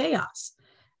like. It's chaos,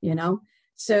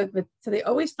 So they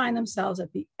always find themselves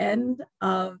at the end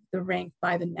of the rink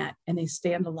by the net, and they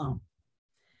stand alone.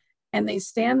 And they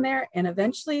stand there, and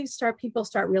eventually people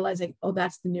start realizing, oh,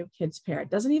 that's the new kid's pair. It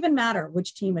doesn't even matter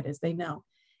which team it is, they know.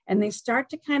 And they start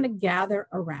to kind of gather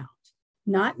around,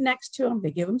 not next to them.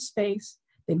 They give them space.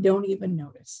 They don't even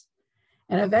notice.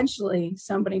 And eventually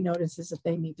somebody notices that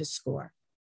they need to score.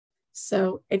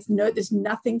 So there's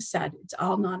nothing said. It's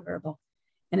all nonverbal.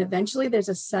 And eventually there's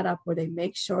a setup where they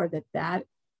make sure that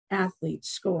athlete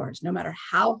scores, no matter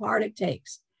how hard it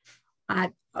takes,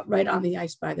 right on the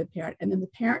ice by the parent. And then the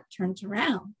parent turns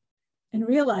around and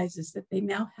realizes that they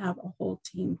now have a whole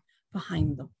team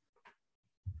behind them.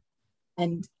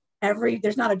 And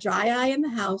there's not a dry eye in the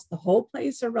house. The whole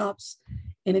place erupts,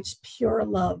 and it's pure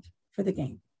love for the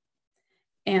game.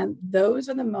 And those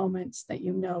are the moments that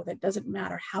that doesn't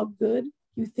matter how good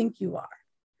you think you are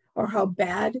or how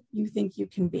bad you think you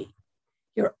can be,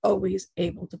 you're always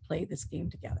able to play this game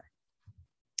together.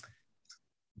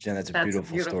 Jen, that's a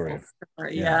beautiful story.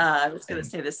 Yeah, I was going to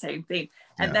say the same thing.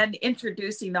 And then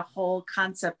introducing the whole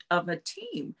concept of a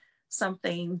team,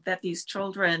 something that these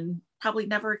children probably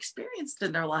never experienced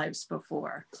in their lives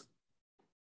before.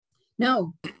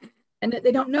 No, and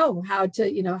they don't know how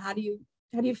to, how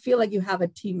do you feel like you have a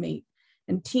teammate,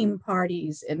 and team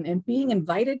parties and being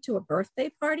invited to a birthday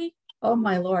party? Oh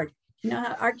my Lord.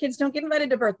 Our kids don't get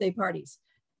invited to birthday parties.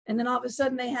 And then all of a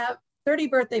sudden they have 30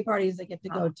 birthday parties they get to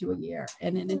go to a year.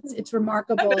 And it's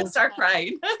remarkable. I'm going to start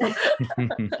crying.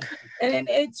 and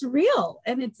it's real.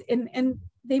 And and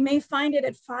they may find it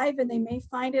at 5, and they may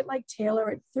find it like Taylor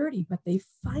at 30, but they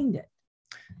find it.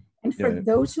 And for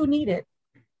those who need it,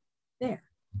 there.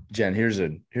 Jen, here's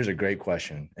a great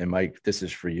question. And Mike, this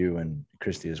is for you and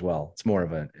Christy as well. It's more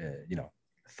of a,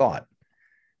 thought.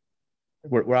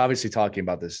 We're obviously talking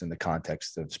about this in the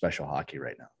context of special hockey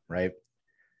right now, right?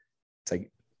 It's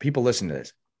like, people listen to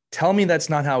this. Tell me that's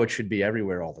not how it should be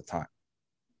everywhere all the time.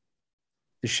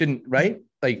 It shouldn't, right?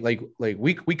 Like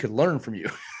we could learn from you.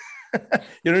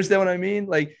 You understand what I mean?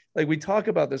 Like we talk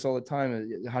about this all the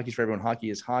time. Hockey's for everyone. Hockey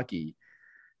is hockey.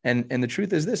 And the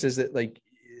truth is this, is that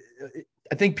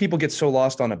I think people get so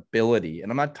lost on ability,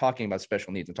 and I'm not talking about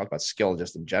special needs. I'm talking about skill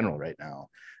just in general right now,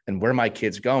 and where my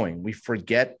kid's going. We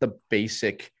forget the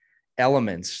basic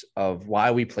elements of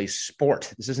why we play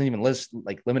sport. This isn't even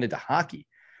limited to hockey.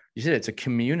 You said it's a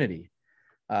community.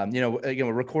 Again,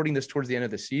 we're recording this towards the end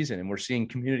of the season, and we're seeing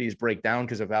communities break down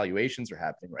because evaluations are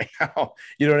happening right now.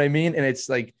 You know what I mean? And it's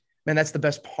like, man, that's the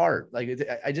best part. I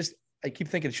keep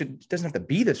thinking it doesn't have to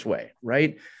be this way,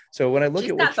 right? So when I look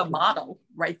at the model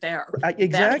right there,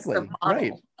 exactly, the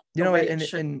right?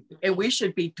 And we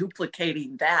should be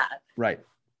duplicating that, right?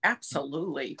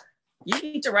 Absolutely. You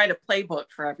need to write a playbook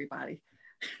for everybody.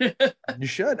 You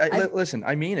should. Listen,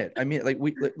 I mean it.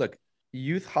 Look,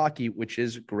 youth hockey, which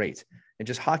is great, and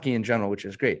just hockey in general, which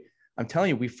is great. I'm telling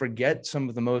you, we forget some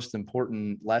of the most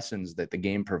important lessons that the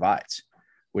game provides,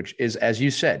 which is, as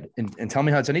you said, and tell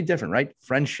me how it's any different, right?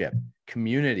 Friendship,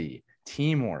 community,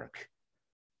 teamwork,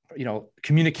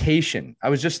 communication. I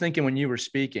was just thinking when you were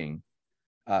speaking,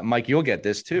 Mike, you'll get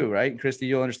this too, right? Christy,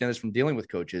 you'll understand this from dealing with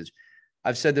coaches.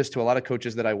 I've said this to a lot of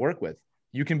coaches that I work with.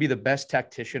 You can be the best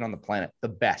tactician on the planet, the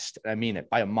best. I mean it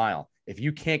by a mile. If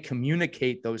you can't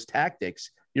communicate those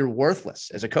tactics, you're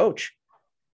worthless as a coach,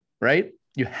 right?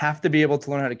 You have to be able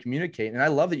to learn how to communicate. And I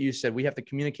love that you said we have to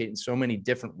communicate in so many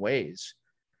different ways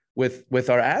with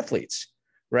our athletes,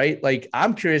 right? Like,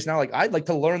 I'm curious now, like, I'd like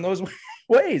to learn those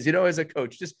ways, as a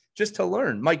coach, just to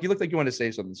learn. Mike, you look like you want to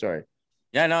say something. Sorry.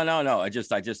 Yeah, no. I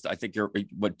think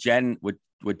what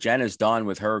Jen has done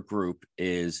with her group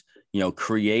is,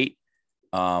 create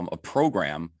a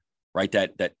program, right?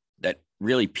 That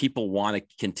really people want to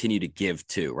continue to give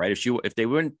to, right? If they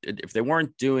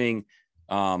weren't doing,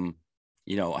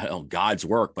 God's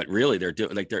work, but really they're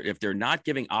doing, if they're not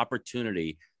giving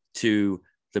opportunity to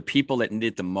the people that need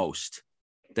it the most,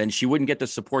 then she wouldn't get the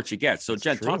support she gets. So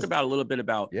Jen, talk about a little bit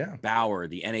about Bauer,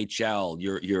 the NHL,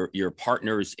 your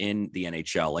partners in the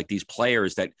NHL, like these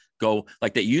players that go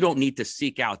like that. You don't need to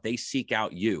seek out; they seek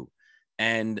out you.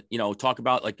 And talk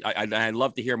about I'd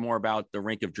love to hear more about the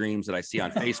Rink of Dreams that I see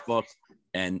on Facebook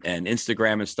and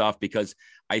Instagram and stuff, because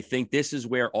I think this is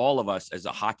where all of us as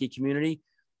a hockey community,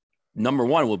 number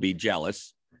one, will be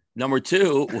jealous. Number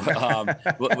two,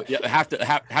 have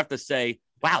to say,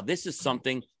 wow, this is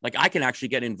something like I can actually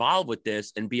get involved with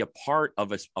this and be a part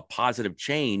of a positive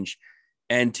change.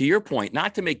 And to your point,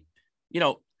 not to make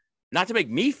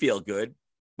me feel good,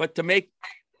 but to make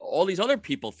all these other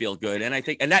people feel good. And I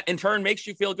think, and that in turn makes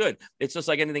you feel good. It's just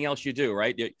like anything else you do,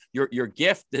 right? Your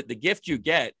gift, the gift you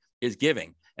get is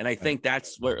giving. And I think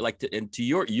that's where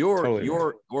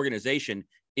your organization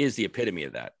is the epitome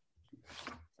of that.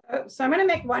 So I'm going to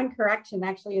make one correction,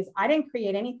 actually, is I didn't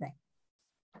create anything.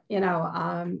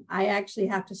 I actually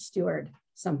have to steward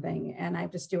something, and I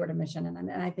have to steward a mission. And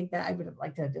I think that I would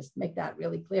like to just make that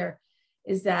really clear,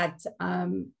 is that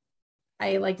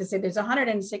I like to say there's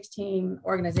 116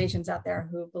 organizations out there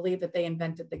who believe that they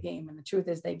invented the game. And the truth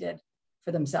is they did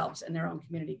for themselves and their own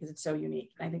community, because it's so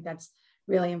unique. And I think that's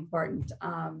really important.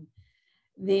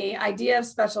 The idea of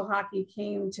special hockey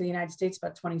came to the United States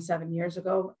about 27 years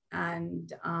ago,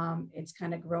 and it's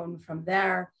kind of grown from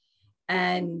there.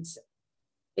 And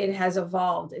it has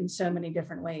evolved in so many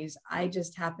different ways. I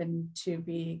just happen to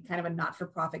be kind of a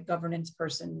not-for-profit governance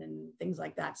person and things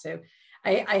like that. So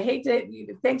I hate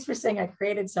to, thanks for saying I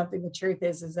created something. The truth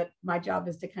is that my job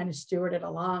is to kind of steward it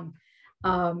along,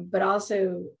 but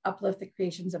also uplift the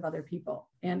creations of other people.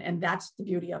 And that's the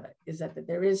beauty of it, is that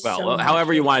there is. Well,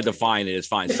 however you want to define it is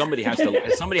fine. Somebody has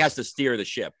to steer the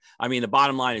ship. I mean, the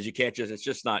bottom line is it's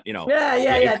just not, Yeah.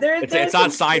 It's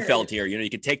not Seinfeld here. You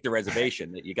can take the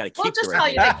reservation. You got to keep the reservation. Tell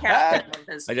you the captain of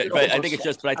this.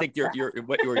 I think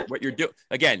what you're doing,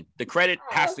 again, the credit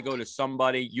has to go to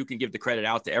somebody. You can give the credit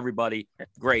out to everybody.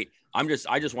 Great. I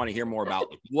just want to hear more about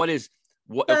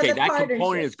that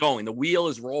component is going, the wheel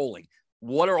is rolling.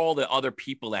 What are all the other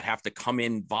people that have to come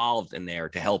involved in there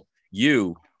to help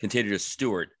you continue to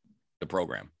steward the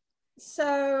program?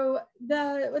 So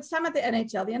let's talk about the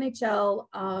NHL. The NHL,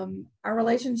 our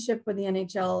relationship with the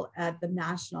NHL at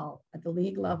the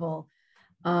league level,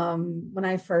 when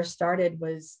I first started,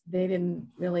 was they didn't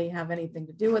really have anything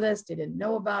to do with us. They didn't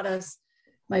know about us.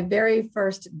 My very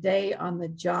first day on the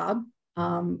job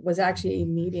was actually a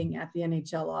meeting at the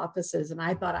NHL offices. And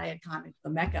I thought I had gone to the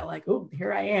Mecca, like, oh,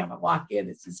 here I am. I walk in,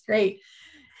 this is great.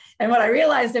 And when I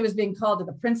realized I was being called to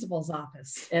the principal's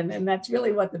office, and that's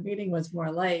really what the meeting was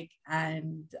more like.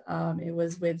 And it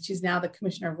was she's now the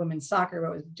commissioner of women's soccer, it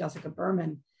was Jessica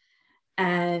Berman.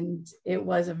 And it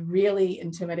was a really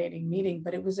intimidating meeting,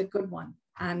 but it was a good one.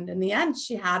 And in the end,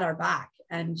 she had our back,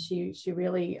 and she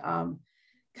really,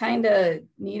 kind of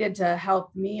needed to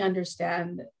help me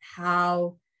understand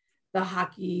how the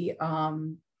hockey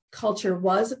culture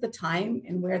was at the time,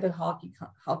 and where the hockey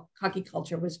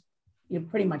culture was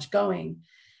pretty much going.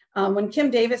 When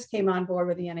Kim Davis came on board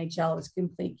with the NHL, it was a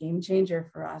complete game changer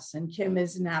for us. And Kim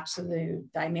is an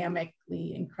absolute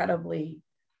dynamically, incredibly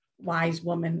wise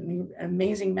woman, an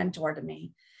amazing mentor to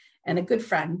me, and a good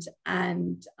friend.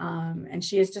 And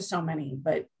she is to so many,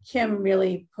 but Kim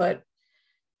really put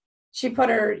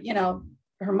her,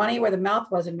 her money where the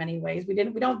mouth was in many ways. We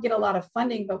don't get a lot of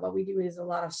funding, but what we do is a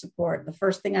lot of support. The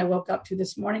first thing I woke up to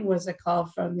this morning was a call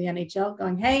from the NHL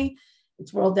going, hey,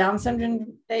 it's World Down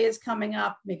Syndrome Day is coming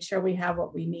up. Make sure we have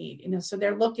what we need. So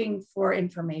they're looking for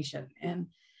information. And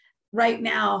right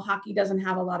now, hockey doesn't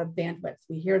have a lot of bandwidth.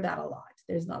 We hear that a lot.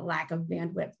 There's a lack of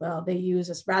bandwidth. Well, they use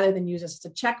us, rather than use us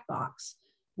as a checkbox,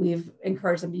 we've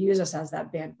encouraged them to use us as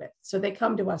that bandwidth. So they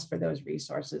come to us for those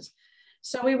resources.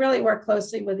 So we really work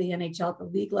closely with the NHL at the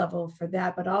league level for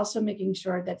that, but also making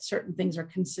sure that certain things are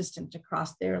consistent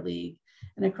across their league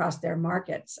and across their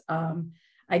markets.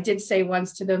 I did say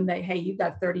once to them that, hey, you've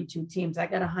got 32 teams. I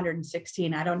got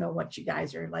 116. I don't know what you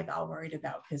guys are like all worried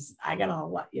about, because I got all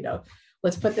what,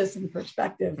 let's put this in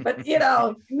perspective. But,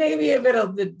 maybe a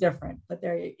bit different, but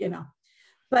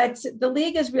but the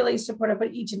league is really supportive,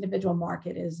 but each individual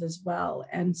market is as well.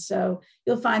 And so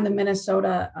you'll find the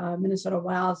Minnesota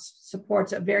Wild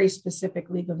supports a very specific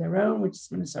league of their own, which is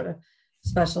Minnesota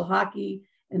Special Hockey.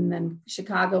 And then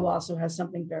Chicago also has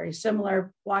something very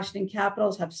similar. Washington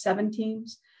Capitals have 7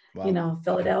 teams. Wow.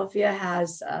 Philadelphia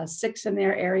has 6 in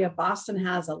their area. Boston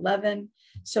has 11.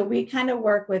 So we kind of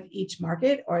work with each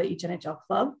market or each NHL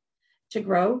club to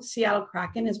grow. Seattle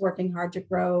Kraken is working hard to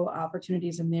grow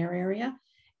opportunities in their area.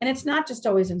 And it's not just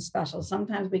always in special.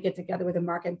 Sometimes we get together with a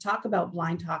market and talk about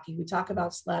blind hockey. We talk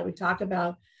about sled. We talk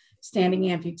about standing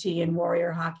amputee and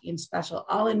warrior hockey and special,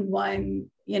 all in one,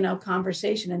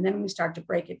 conversation. And then we start to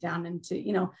break it down into,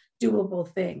 doable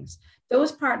things.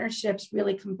 Those partnerships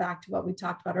really come back to what we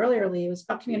talked about earlier, Lee. It was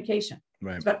about communication.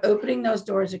 Right. It's about opening those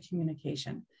doors of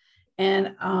communication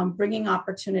and bringing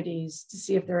opportunities to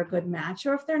see if they're a good match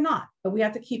or if they're not. But we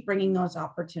have to keep bringing those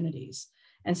opportunities.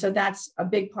 And so that's a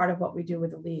big part of what we do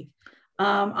with the league.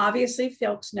 Obviously,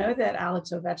 folks know that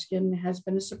Alex Ovechkin has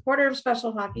been a supporter of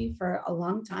special hockey for a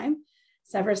long time.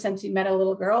 It's ever since he met a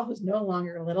little girl who's no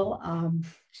longer little.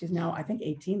 She's now, I think,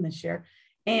 18 this year.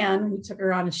 And we took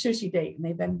her on a sushi date, and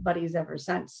they've been buddies ever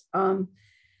since.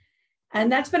 And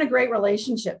that's been a great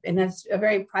relationship. And that's a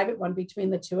very private one between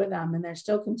the two of them. And they're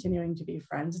still continuing to be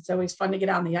friends. It's always fun to get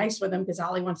on the ice with him, because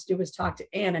all he wants to do is talk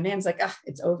to Anne. And Anne's like,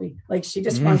 it's Ovi. Like, she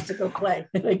just wants to go play.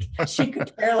 Like, she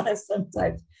could care less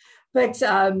sometimes. But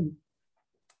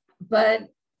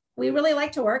we really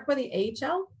like to work with the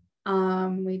AHL.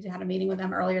 We had a meeting with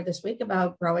them earlier this week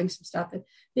about growing some stuff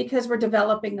because we're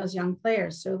developing those young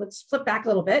players. So let's flip back a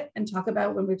little bit and talk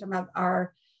about when we're talking about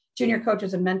our junior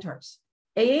coaches and mentors.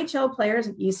 AHL players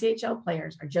and ECHL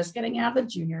players are just getting out of the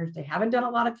juniors. They haven't done a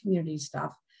lot of community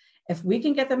stuff. If we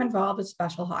can get them involved with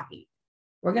special hockey,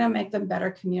 we're going to make them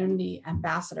better community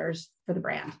ambassadors for the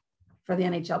brand, for the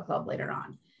NHL club later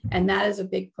on. And that is a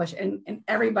big push. And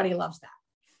everybody loves that.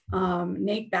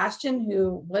 Nate Bastian,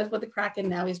 who was with the Kraken,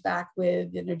 now he's back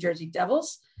with the New Jersey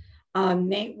Devils.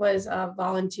 Nate was a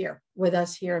volunteer with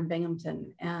us here in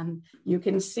Binghamton, and you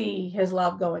can see his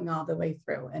love going all the way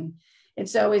through. And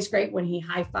it's always great when he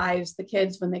high fives the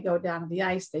kids when they go down to the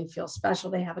ice. They feel special.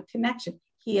 They have a connection.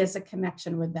 He has a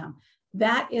connection with them.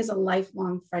 That is a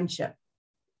lifelong friendship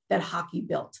that hockey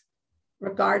built,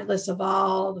 regardless of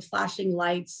all the flashing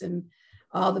lights and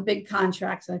all the big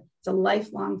contracts. It's a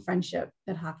lifelong friendship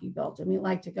that hockey built, and we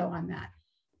like to go on that.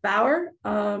 Bauer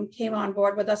came on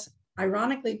board with us,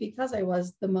 ironically, because I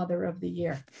was the mother of the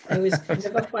year. It was kind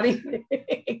of a funny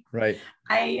thing. Right.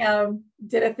 I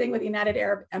did a thing with the United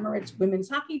Arab Emirates women's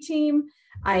hockey team.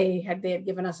 They had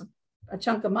given us a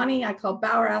chunk of money. I called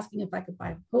Bauer asking if I could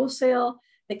buy wholesale.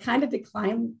 They kind of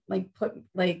declined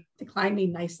me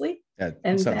nicely. Yeah,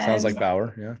 and sounds like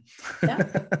Bauer. Yeah.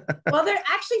 Well, they're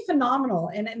actually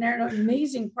phenomenal, and they're an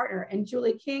amazing partner. And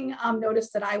Julie King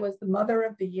noticed that I was the mother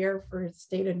of the year for the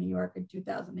state of New York in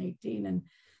 2018, and for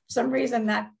some reason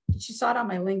that she saw it on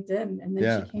my LinkedIn, and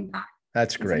then she came back.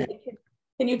 That's great. Said,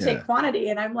 can you take quantity?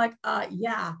 And I'm like,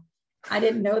 yeah. I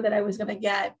didn't know that I was going to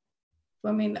get.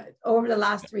 I mean, over the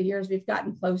last 3 years, we've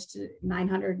gotten close to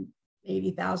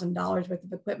 $980,000 worth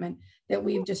of equipment that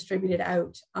we've distributed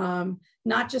out,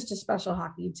 not just to special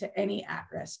hockey, to any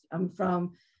at-risk.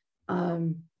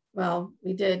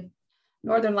 We did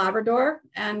Northern Labrador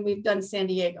and we've done San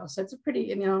Diego. So it's a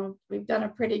pretty, we've done a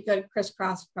pretty good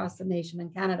crisscross across the nation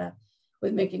and Canada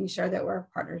with making sure that we're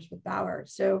partners with Bauer.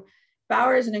 So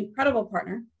Bauer is an incredible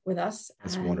partner with us.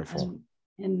 That's wonderful.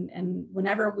 And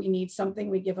whenever we need something,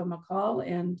 we give them a call,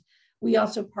 and we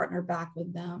also partner back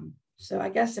with them. So I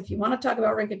guess if you want to talk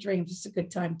about Rink of Dreams, it's a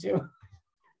good time too.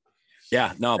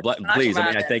 Yeah, no, please. I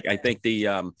mean, I think the,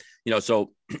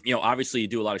 obviously you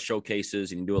do a lot of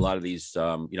showcases and you do a lot of these,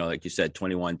 like you said,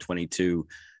 21, 22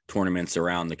 tournaments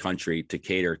around the country to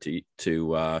cater to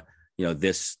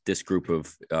this group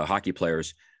of hockey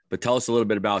players. But tell us a little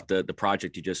bit about the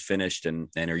project you just finished and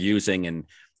are using. And,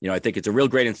 I think it's a real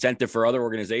great incentive for other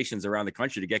organizations around the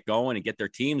country to get going and get their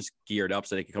teams geared up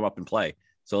so they can come up and play.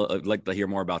 So I'd like to hear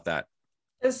more about that.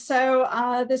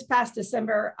 So this past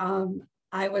December,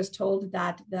 I was told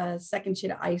that the second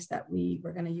sheet of ice that we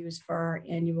were going to use for our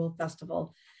annual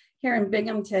festival here in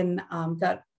Binghamton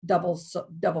got double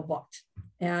booked.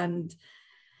 And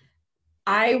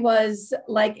I was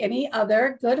like any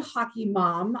other good hockey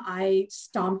mom. I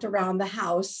stomped around the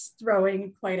house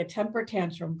throwing quite a temper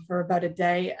tantrum for about a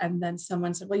day. And then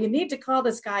someone said, well, you need to call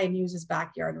this guy and use his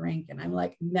backyard rink. And I'm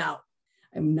like, no,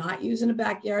 I'm not using a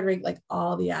backyard rink. Like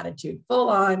all the attitude, full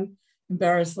on,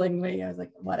 embarrassingly. I was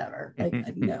like, whatever,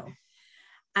 like, no.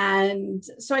 And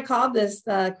so I called this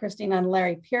Christina and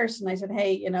Larry Pierce, and I said,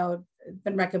 hey, it's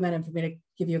been recommended for me to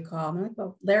give you a call. And I'm like,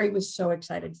 well, Larry was so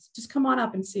excited. Just come on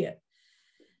up and see it.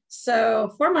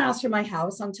 So 4 miles from my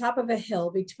house, on top of a hill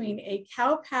between a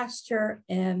cow pasture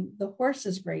and the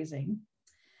horses grazing,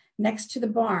 next to the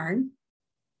barn,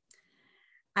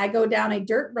 I go down a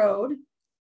dirt road,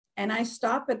 and I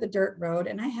stop at the dirt road,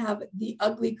 and I have the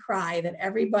ugly cry that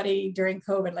everybody during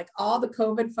COVID, like all the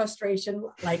COVID frustration,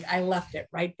 like I left it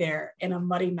right there in a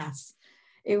muddy mess.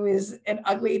 It was an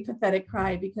ugly, pathetic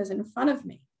cry because in front of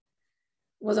me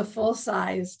was a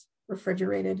full-sized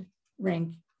refrigerated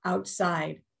rink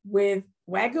outside with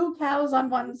Wagyu cows on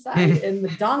one side and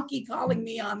the donkey calling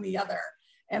me on the other.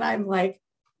 And I'm like,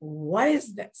 what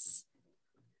is this?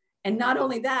 And not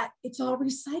only that, it's all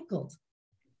recycled.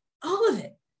 All of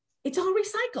it. It's all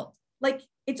recycled. Like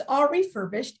it's all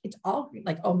refurbished. It's all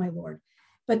like, oh my Lord.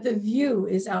 But the view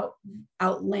is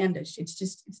outlandish.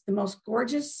 It's the most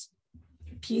gorgeous,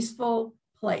 peaceful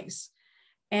place.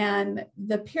 And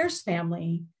the Pierce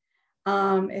family,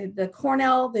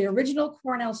 the original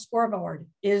Cornell scoreboard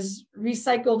is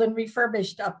recycled and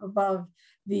refurbished up above.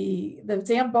 The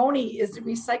Zamboni is the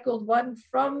recycled one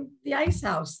from the ice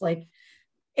house, and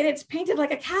it's painted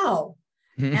like a cow.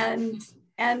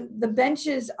 And the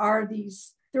benches are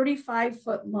these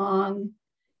 35-foot long,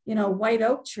 white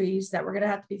oak trees that were going to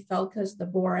have to be felled because of the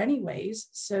boar anyways.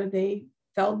 So they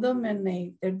felled them, and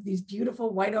they're these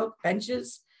beautiful white oak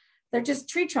benches. They're just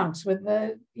tree trunks with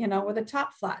the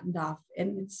top flattened off.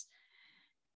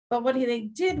 But what they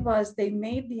did was they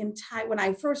made when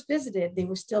I first visited, they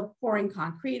were still pouring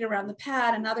concrete around the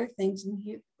pad and other things.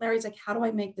 And Larry's like, how do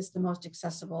I make this the most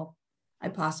accessible I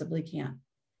possibly can?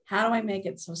 How do I make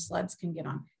it so sleds can get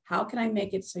on? How can I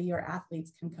make it so your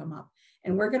athletes can come up?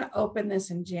 And we're going to open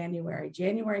this in January,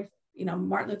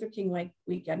 Martin Luther King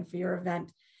weekend for your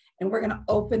event. And we're going to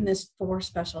open this for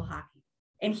special hockey.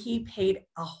 And he paid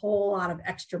a whole lot of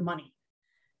extra money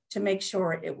to make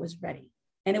sure it was ready.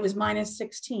 And it was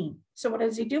 -16. So what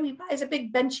does he do? He buys a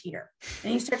big bench heater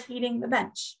and he starts heating the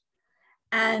bench.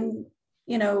 And,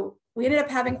 we ended up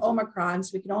having Omicron,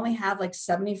 so we could only have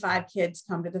 75 kids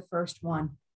come to the first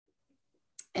one.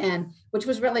 And which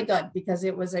was really good because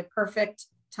it was a perfect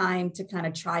time to kind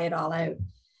of try it all out.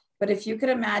 But if you could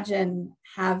imagine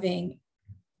having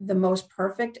the most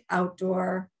perfect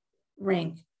outdoor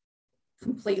rink,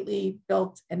 completely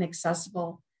built and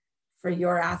accessible for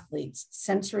your athletes,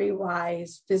 sensory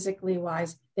wise, physically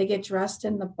wise. They get dressed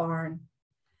in the barn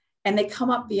and they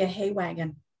come up via hay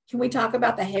wagon. Can we talk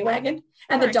about the hay wagon?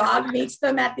 And the dog meets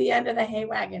them at the end of the hay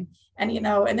wagon. And,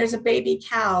 and there's a baby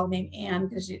cow named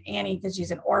Annie, because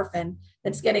she's an orphan,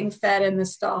 that's getting fed in the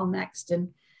stall next.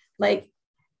 And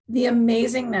the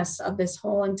amazingness of this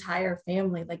whole entire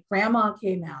family, grandma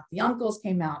came out, the uncles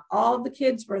came out, all of the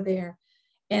kids were there.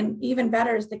 And even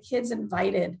better is the kids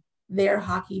invited their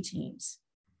hockey teams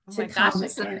to come.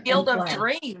 It's a field of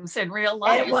dreams in real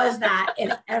life. It was that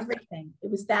in everything.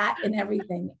 It was that in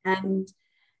everything. And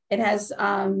it has,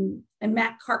 and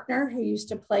Matt Karkner, who used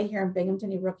to play here in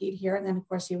Binghamton, he rookied here. And then of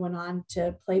course he went on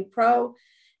to play pro,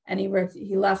 and he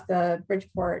left the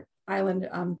Bridgeport Island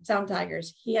Sound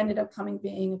Tigers. He ended up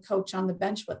being a coach on the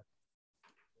bench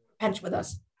with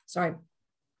us. Sorry.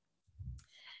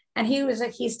 And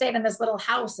he stayed in this little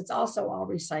house that's also all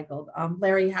recycled.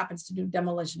 Larry happens to do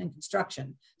demolition and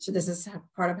construction. So this is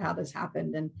part of how this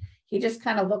happened. And he just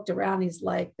kind of looked around. He's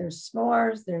like, there's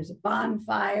s'mores, there's a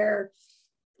bonfire,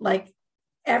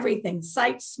 everything,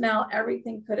 sight, smell,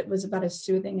 everything it was about as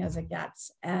soothing as it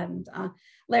gets. And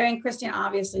Larry and Christian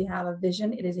obviously have a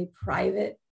vision. It is a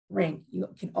private rink. You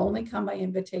can only come by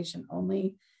invitation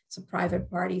only. It's a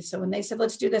private party. So when they said,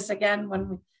 let's do this again, when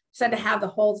we said to have the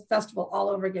whole festival all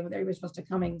over again with everybody supposed to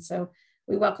coming. So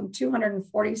we welcomed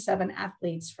 247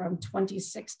 athletes from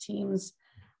 26 teams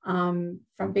from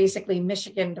basically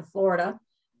Michigan to Florida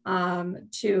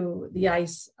to the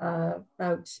ice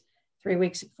about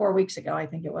 4 weeks ago, I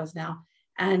think it was now.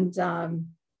 And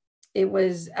it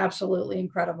was absolutely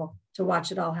incredible to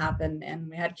watch it all happen. And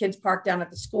we had kids parked down at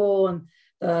the school, and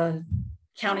the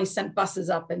county sent buses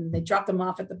up and they dropped them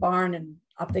off at the barn, and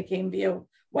up they came via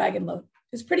wagon load.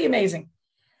 It's pretty amazing.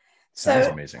 Sounds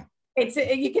amazing.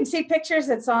 You can see pictures.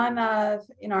 It's on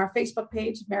in our Facebook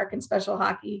page, American Special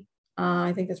Hockey.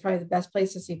 I think that's probably the best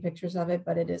place to see pictures of it,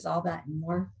 but it is all that and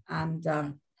more.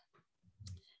 And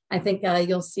I think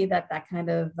you'll see that kind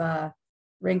of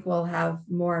rink will have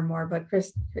more and more. But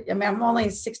Chris, I mean, I'm only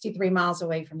 63 miles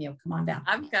away from you. Come on down.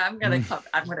 I'm gonna come.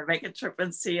 I'm gonna make a trip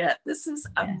and see it. This is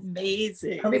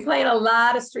amazing. We'll be playing a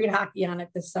lot of street hockey on it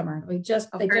this summer. They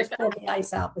just good. pulled the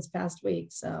ice out this past week.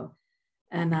 So,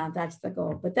 and that's the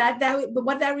goal. But but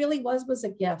what that really was a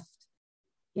gift.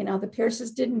 You know, the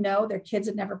Pierces didn't know, their kids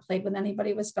had never played with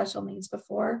anybody with special needs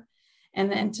before.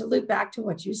 And then to loop back to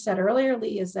what you said earlier,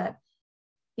 Lee, is that,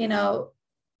 you know,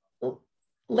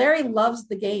 Larry loves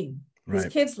the game. His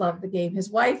kids love the game. His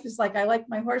wife is like, I like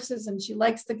my horses, and she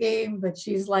likes the game, but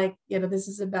she's like, you know, this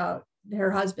is about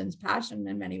her husband's passion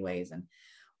in many ways. And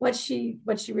what she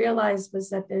realized was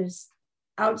that there's,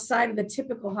 outside of the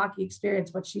typical hockey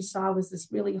experience, what she saw was this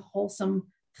really wholesome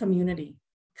community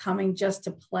coming just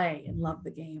to play and love the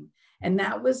game. And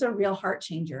that was a real heart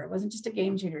changer. It wasn't just a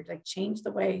game changer. It like changed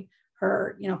the way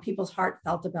people's heart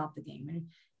felt about the game. And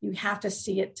you have to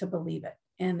see it to believe it.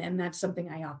 And that's something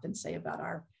I often say about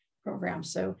our program.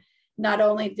 So not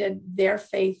only did their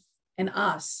faith in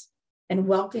us and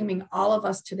welcoming all of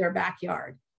us to their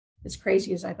backyard, as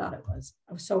crazy as I thought it was,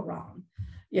 I was so wrong,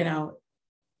 you know,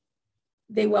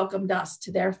 they welcomed us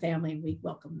to their family and we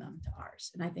welcomed them to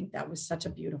ours. And I think that was such a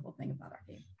beautiful thing about our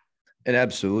game. It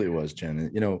absolutely was, Jen.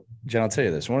 You know, Jen, I'll tell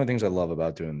you this. One of the things I love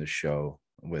about doing this show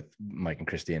with Mike and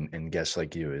Christy and guests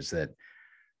like you is that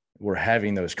we're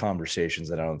having those conversations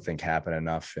that I don't think happen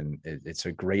enough. And it's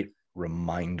a great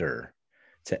reminder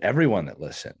to everyone that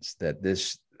listens that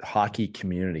this hockey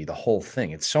community, the whole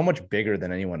thing, it's so much bigger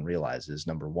than anyone realizes,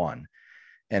 number one.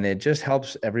 And it just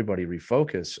helps everybody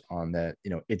refocus on that.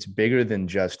 You know, it's bigger than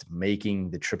just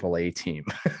making the AAA team,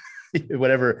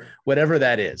 whatever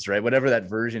that is, right? Whatever that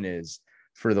version is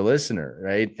for the listener,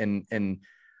 right? And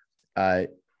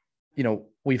you know,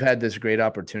 we've had this great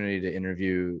opportunity to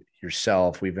interview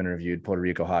yourself. We've interviewed Puerto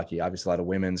Rico hockey, obviously a lot of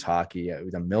women's hockey,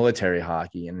 we've done military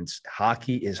hockey, and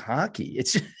hockey is hockey.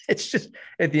 It's just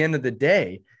at the end of the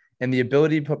day, and the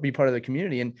ability to be part of the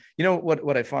community. And you know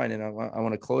what I find, and I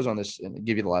want to close on this and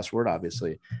give you the last word,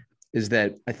 obviously, is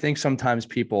that I think sometimes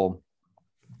people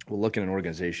will look at an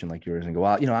organization like yours and go,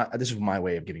 well, you know, this is my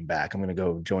way of giving back. I'm going to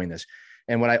go join this.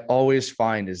 And what I always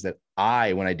find is that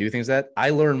when I do things I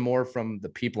learn more from the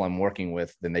people I'm working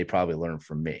with than they probably learn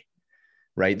from me.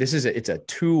 Right. It's a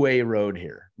two-way road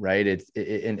here. Right.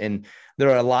 And there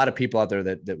are a lot of people out there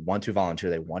that want to volunteer.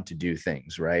 They want to do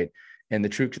things. Right. And the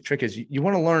trick is you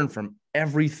want to learn from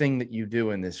everything that you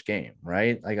do in this game.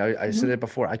 Right. Like I said it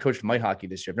before, I coached mite hockey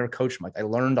this year. I've never coached mite. I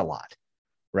learned a lot.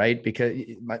 Right. Because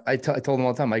I told them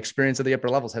all the time, my experience at the upper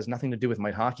levels has nothing to do with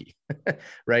mite hockey.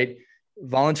 Right.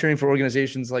 Volunteering for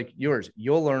organizations like yours,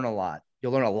 you'll learn a lot.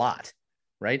 You'll learn a lot.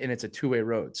 Right. And it's a two-way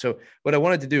road. So what I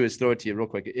wanted to do is throw it to you real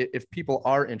quick. If people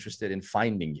are interested in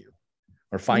finding you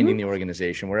or finding the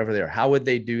organization, wherever they are, how would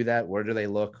they do that? Where do they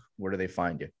look? Where do they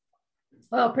find you?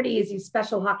 Well, pretty easy.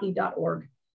 Specialhockey.org.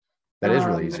 That is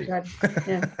really easy.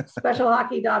 Yeah,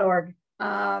 specialhockey.org.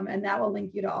 And that will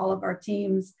link you to all of our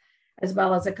teams, as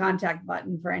well as a contact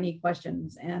button for any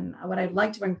questions. And what I'd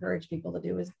like to encourage people to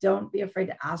do is don't be afraid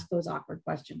to ask those awkward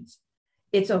questions.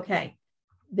 It's okay.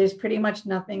 There's pretty much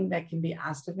nothing that can be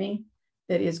asked of me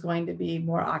that is going to be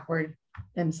more awkward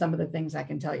than some of the things I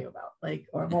can tell you about,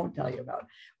 or won't tell you about.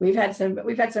 We've had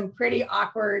some pretty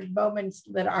awkward moments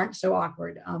that aren't so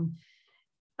awkward.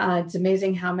 It's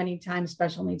amazing how many times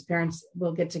special needs parents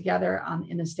will get together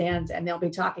in the stands and they'll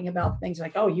be talking about things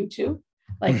like, oh, you too?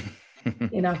 Like,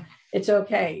 you know, it's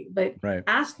okay. But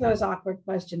ask those awkward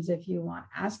questions if you want.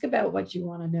 Ask about what you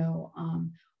want to know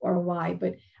or why.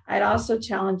 But I'd also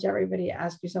challenge everybody to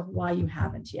ask yourself why you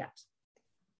haven't yet.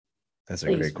 That's a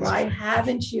great question. Why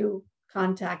haven't you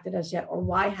contacted us yet? Or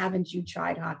why haven't you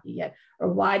tried hockey yet? Or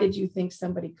why did you think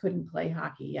somebody couldn't play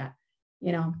hockey yet?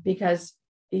 You know, because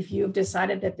if you've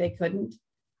decided that they couldn't,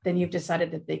 then you've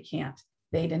decided that they can't.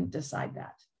 They didn't decide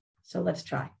that. So let's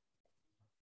try.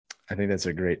 I think that's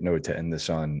a great note to end this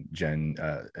on, Jen.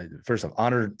 First off,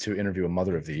 honored to interview a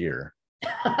Mother of the Year.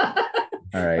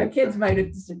 All right. My kids might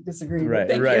disagree. Right.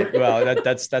 Well,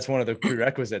 that's one of the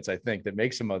prerequisites, I think, that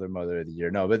makes a Mother of the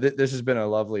Year. No, but this has been a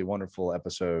lovely, wonderful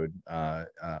episode,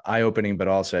 eye-opening, but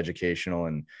also educational.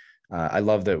 And I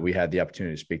love that we had the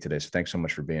opportunity to speak today. So thanks so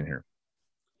much for being here.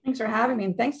 Thanks for having me.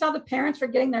 And thanks to all the parents for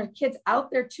getting their kids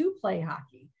out there to play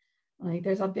hockey. Like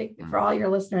there's a big, for all your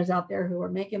listeners out there who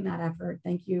are making that effort.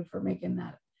 Thank you for making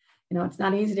that. You know, it's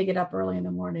not easy to get up early in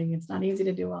the morning. It's not easy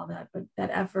to do all that, but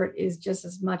that effort is just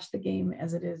as much the game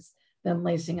as it is them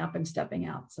lacing up and stepping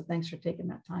out. So thanks for taking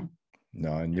that time.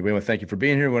 No, and we want to thank you for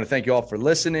being here. We want to thank you all for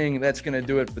listening. That's going to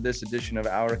do it for this edition of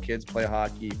Our Kids Play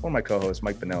Hockey. For my co-hosts,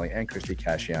 Mike Benelli and Christy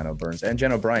Casciano-Burns and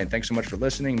Jen O'Brien, thanks so much for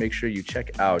listening. Make sure you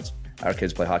check out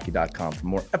OurKidsPlayHockey.com for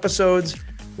more episodes.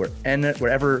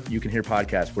 Wherever you can hear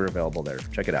podcasts, we're available there.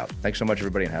 Check it out. Thanks so much,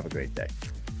 everybody, and have a great day.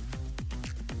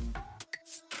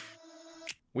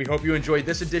 We hope you enjoyed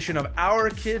this edition of Our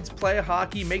Kids Play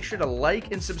Hockey. Make sure to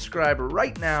like and subscribe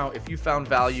right now if you found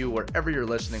value wherever you're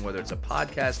listening, whether it's a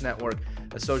podcast network,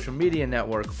 a social media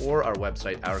network, or our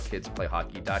website,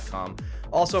 OurKidsPlayHockey.com.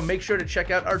 Also, make sure to check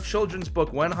out our children's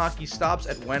book, When Hockey Stops,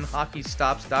 at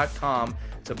WhenHockeyStops.com.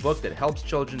 It's a book that helps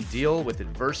children deal with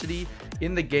adversity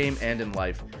in the game and in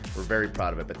life. We're very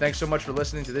proud of it. But thanks so much for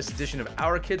listening to this edition of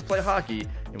Our Kids Play Hockey,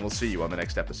 and we'll see you on the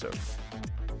next episode.